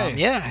 TNA.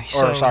 Yeah.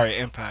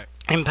 Impact.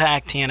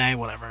 Impact, TNA,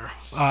 whatever.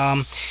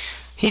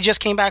 He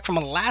just came back from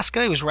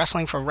Alaska. He was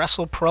wrestling for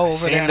Wrestle Pro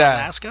over there in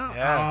Alaska.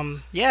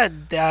 Yeah.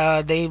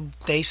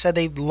 They said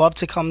they'd love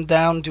to come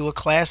down, do a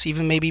class,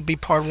 even maybe be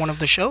part of one of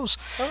the shows.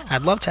 Oh.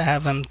 I'd love to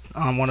have them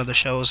on one of the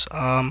shows.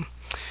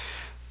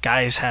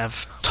 Guys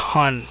have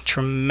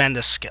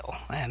tremendous skill,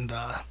 and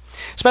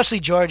especially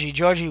Georgie.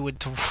 Georgie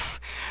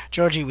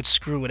would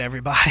screw with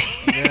everybody.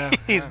 Yeah.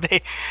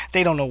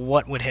 They don't know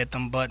what would hit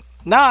them, but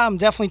I'm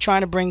definitely trying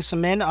to bring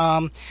some in.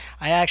 I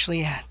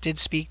actually did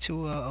speak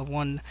to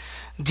one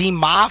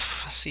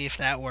D-Moff, see if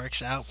that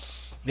works out.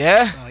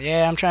 Yeah? So,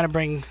 yeah, I'm trying to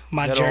bring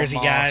my Jersey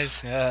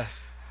guys. Yeah.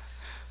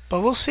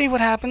 But we'll see what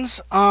happens.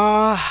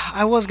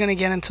 I was going to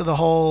get into the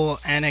whole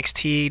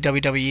NXT,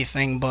 WWE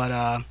thing,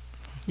 but,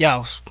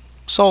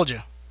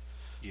 Soldier.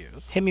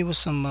 Yes. Hit me with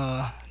some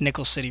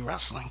Nickel City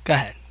Wrestling. Go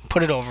ahead.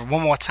 Put it over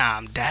one more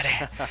time, Daddy.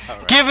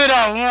 Right. Give it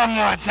up one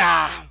more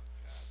time.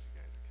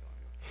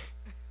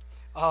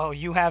 Oh,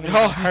 you haven't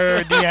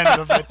heard the end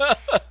of it.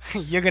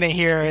 You're going to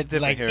hear it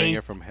hearing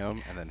it from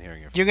him and then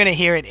hearing it from You're going to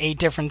hear it 8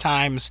 different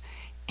times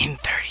in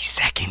 30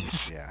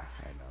 seconds. Yeah,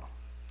 I know.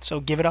 So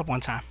give it up one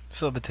time.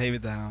 So Batavia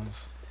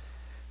Downs.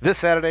 This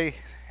Saturday,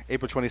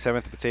 April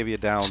 27th, Batavia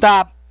Downs.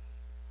 Stop.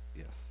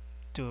 Yes.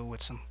 Do it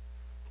with some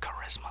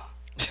charisma.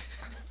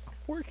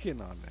 Working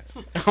on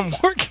that. I'm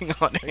working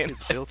on it.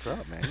 It's built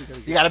up, man.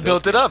 You got to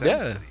build it up,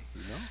 yeah.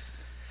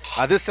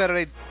 This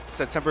Saturday, This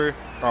Saturday,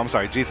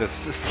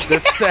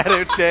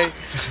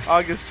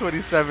 August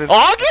 27th.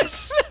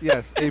 August?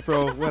 Yes,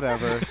 April,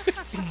 whatever.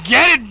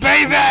 Get it,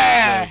 baby!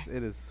 Yes,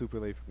 it is super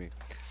late for me.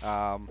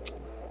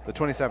 The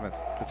 27th,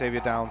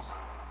 Batavia Downs,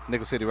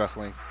 Nickel City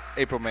Wrestling,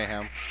 April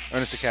Mayhem,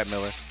 Ernest the Cat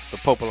Miller, the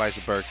Pope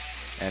Elijah Burke,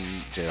 and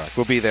J-Rock.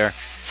 We'll be there.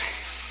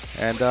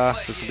 And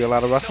there's going to be a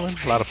lot of wrestling,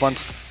 a lot of fun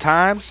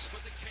times.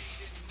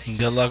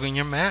 Good luck in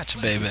your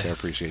match, baby. I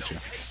appreciate you.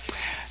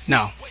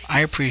 No, I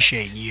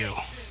appreciate you.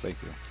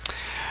 Thank you.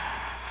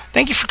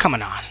 Thank you for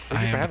coming on.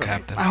 Thank you for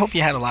having me. I hope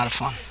you had a lot of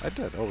fun. I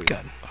did, always.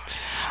 Good.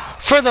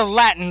 For the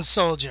Latin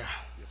Soldier,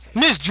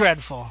 Miss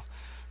Dreadful,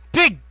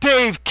 Big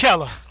Dave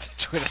Keller.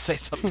 You're going to say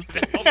something.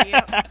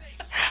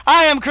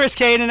 I am Chris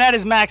Cade, and that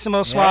is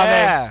Maximo Suave.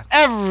 Yeah.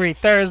 Every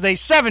Thursday,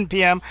 7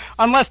 p.m.,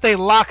 unless they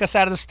lock us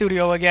out of the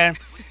studio again.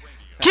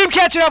 Keep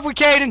catching up with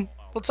Caden.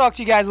 We'll talk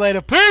to you guys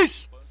later.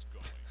 Peace.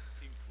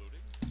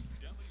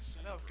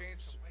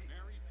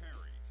 Mary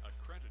Perry,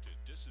 accredited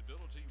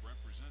disability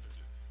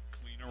representative.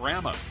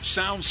 Cleanorama,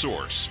 Sound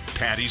Source,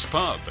 Patty's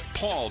Pub,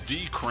 Paul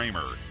D.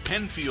 Kramer,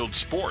 Penfield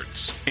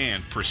Sports,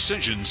 and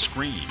Precision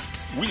Screen.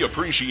 We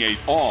appreciate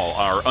all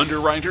our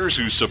underwriters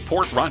who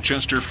support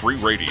Rochester Free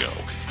Radio.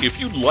 If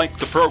you like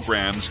the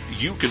programs,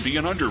 you can be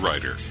an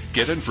underwriter.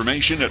 Get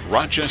information at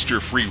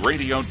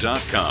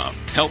rochesterfreeradio.com.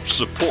 Help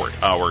support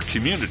our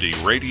community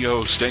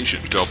radio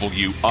station,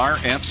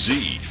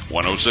 WRFZ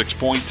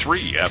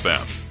 106.3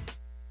 FM.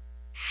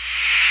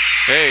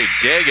 Hey,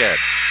 dig it.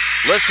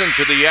 Listen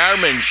to the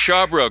Armin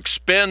Shawbrook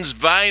Spins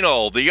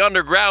Vinyl, the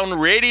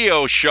underground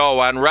radio show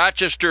on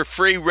Rochester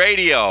Free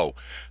Radio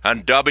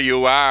on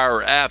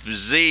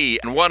WRFZ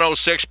and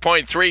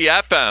 106.3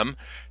 FM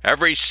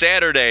every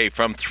Saturday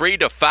from 3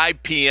 to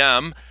 5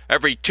 p.m.,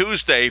 every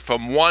Tuesday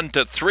from 1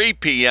 to 3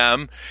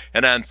 p.m.,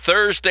 and on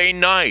Thursday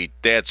night,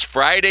 that's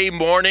Friday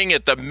morning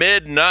at the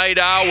midnight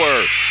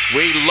hour.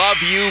 We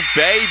love you,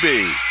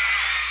 baby.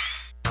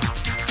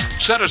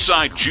 Set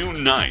aside June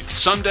 9th,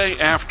 Sunday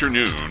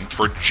afternoon,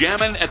 for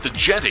Jammin' at the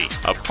Jetty,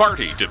 a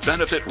party to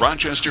benefit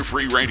Rochester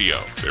Free Radio.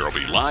 There will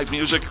be live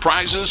music,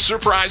 prizes,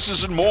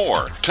 surprises, and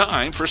more.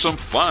 Time for some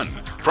fun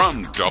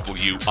from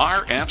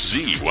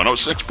WRFZ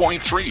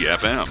 106.3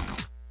 FM.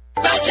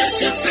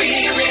 Rochester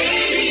Free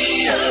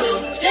Radio,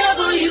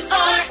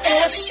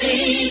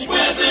 WRFZ.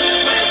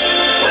 Weather.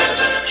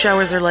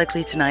 Showers are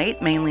likely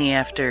tonight, mainly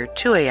after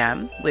 2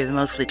 a.m., with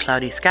mostly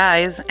cloudy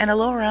skies and a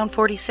low around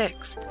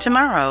 46.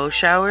 Tomorrow,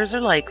 showers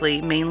are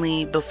likely,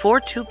 mainly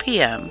before 2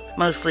 p.m.,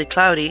 mostly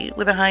cloudy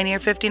with a high near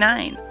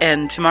 59.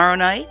 And tomorrow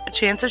night, a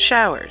chance of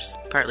showers,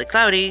 partly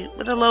cloudy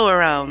with a low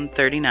around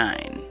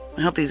 39.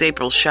 I hope these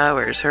April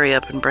showers hurry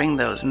up and bring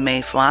those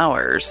May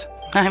flowers.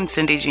 I'm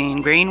Cindy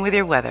Jean Green with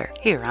your weather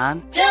here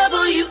on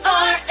WRFZ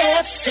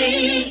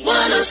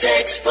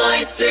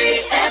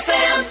 106.3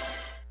 FM.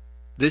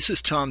 This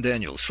is Tom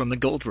Daniels from the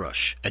Gold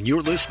Rush, and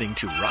you're listening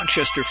to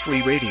Rochester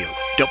Free Radio,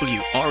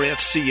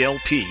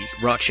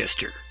 WRFCLP,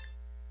 Rochester.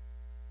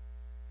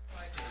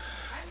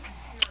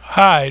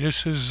 Hi,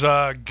 this is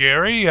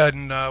Gary,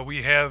 and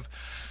we have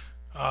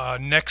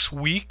next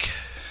week,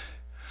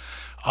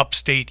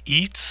 Upstate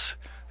Eats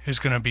is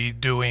going to be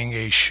doing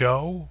a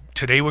show.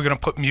 Today we're going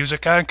to put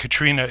music on.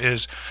 Katrina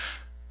is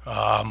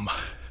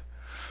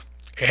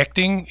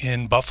acting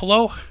in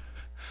Buffalo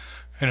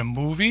in a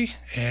movie,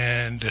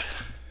 and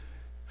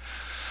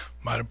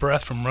I'm out of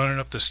breath from running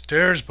up the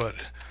stairs, but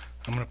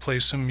I'm going to play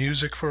some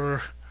music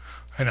for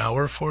an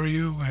hour for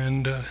you,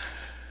 and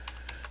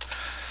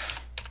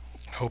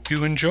hope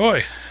you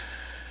enjoy.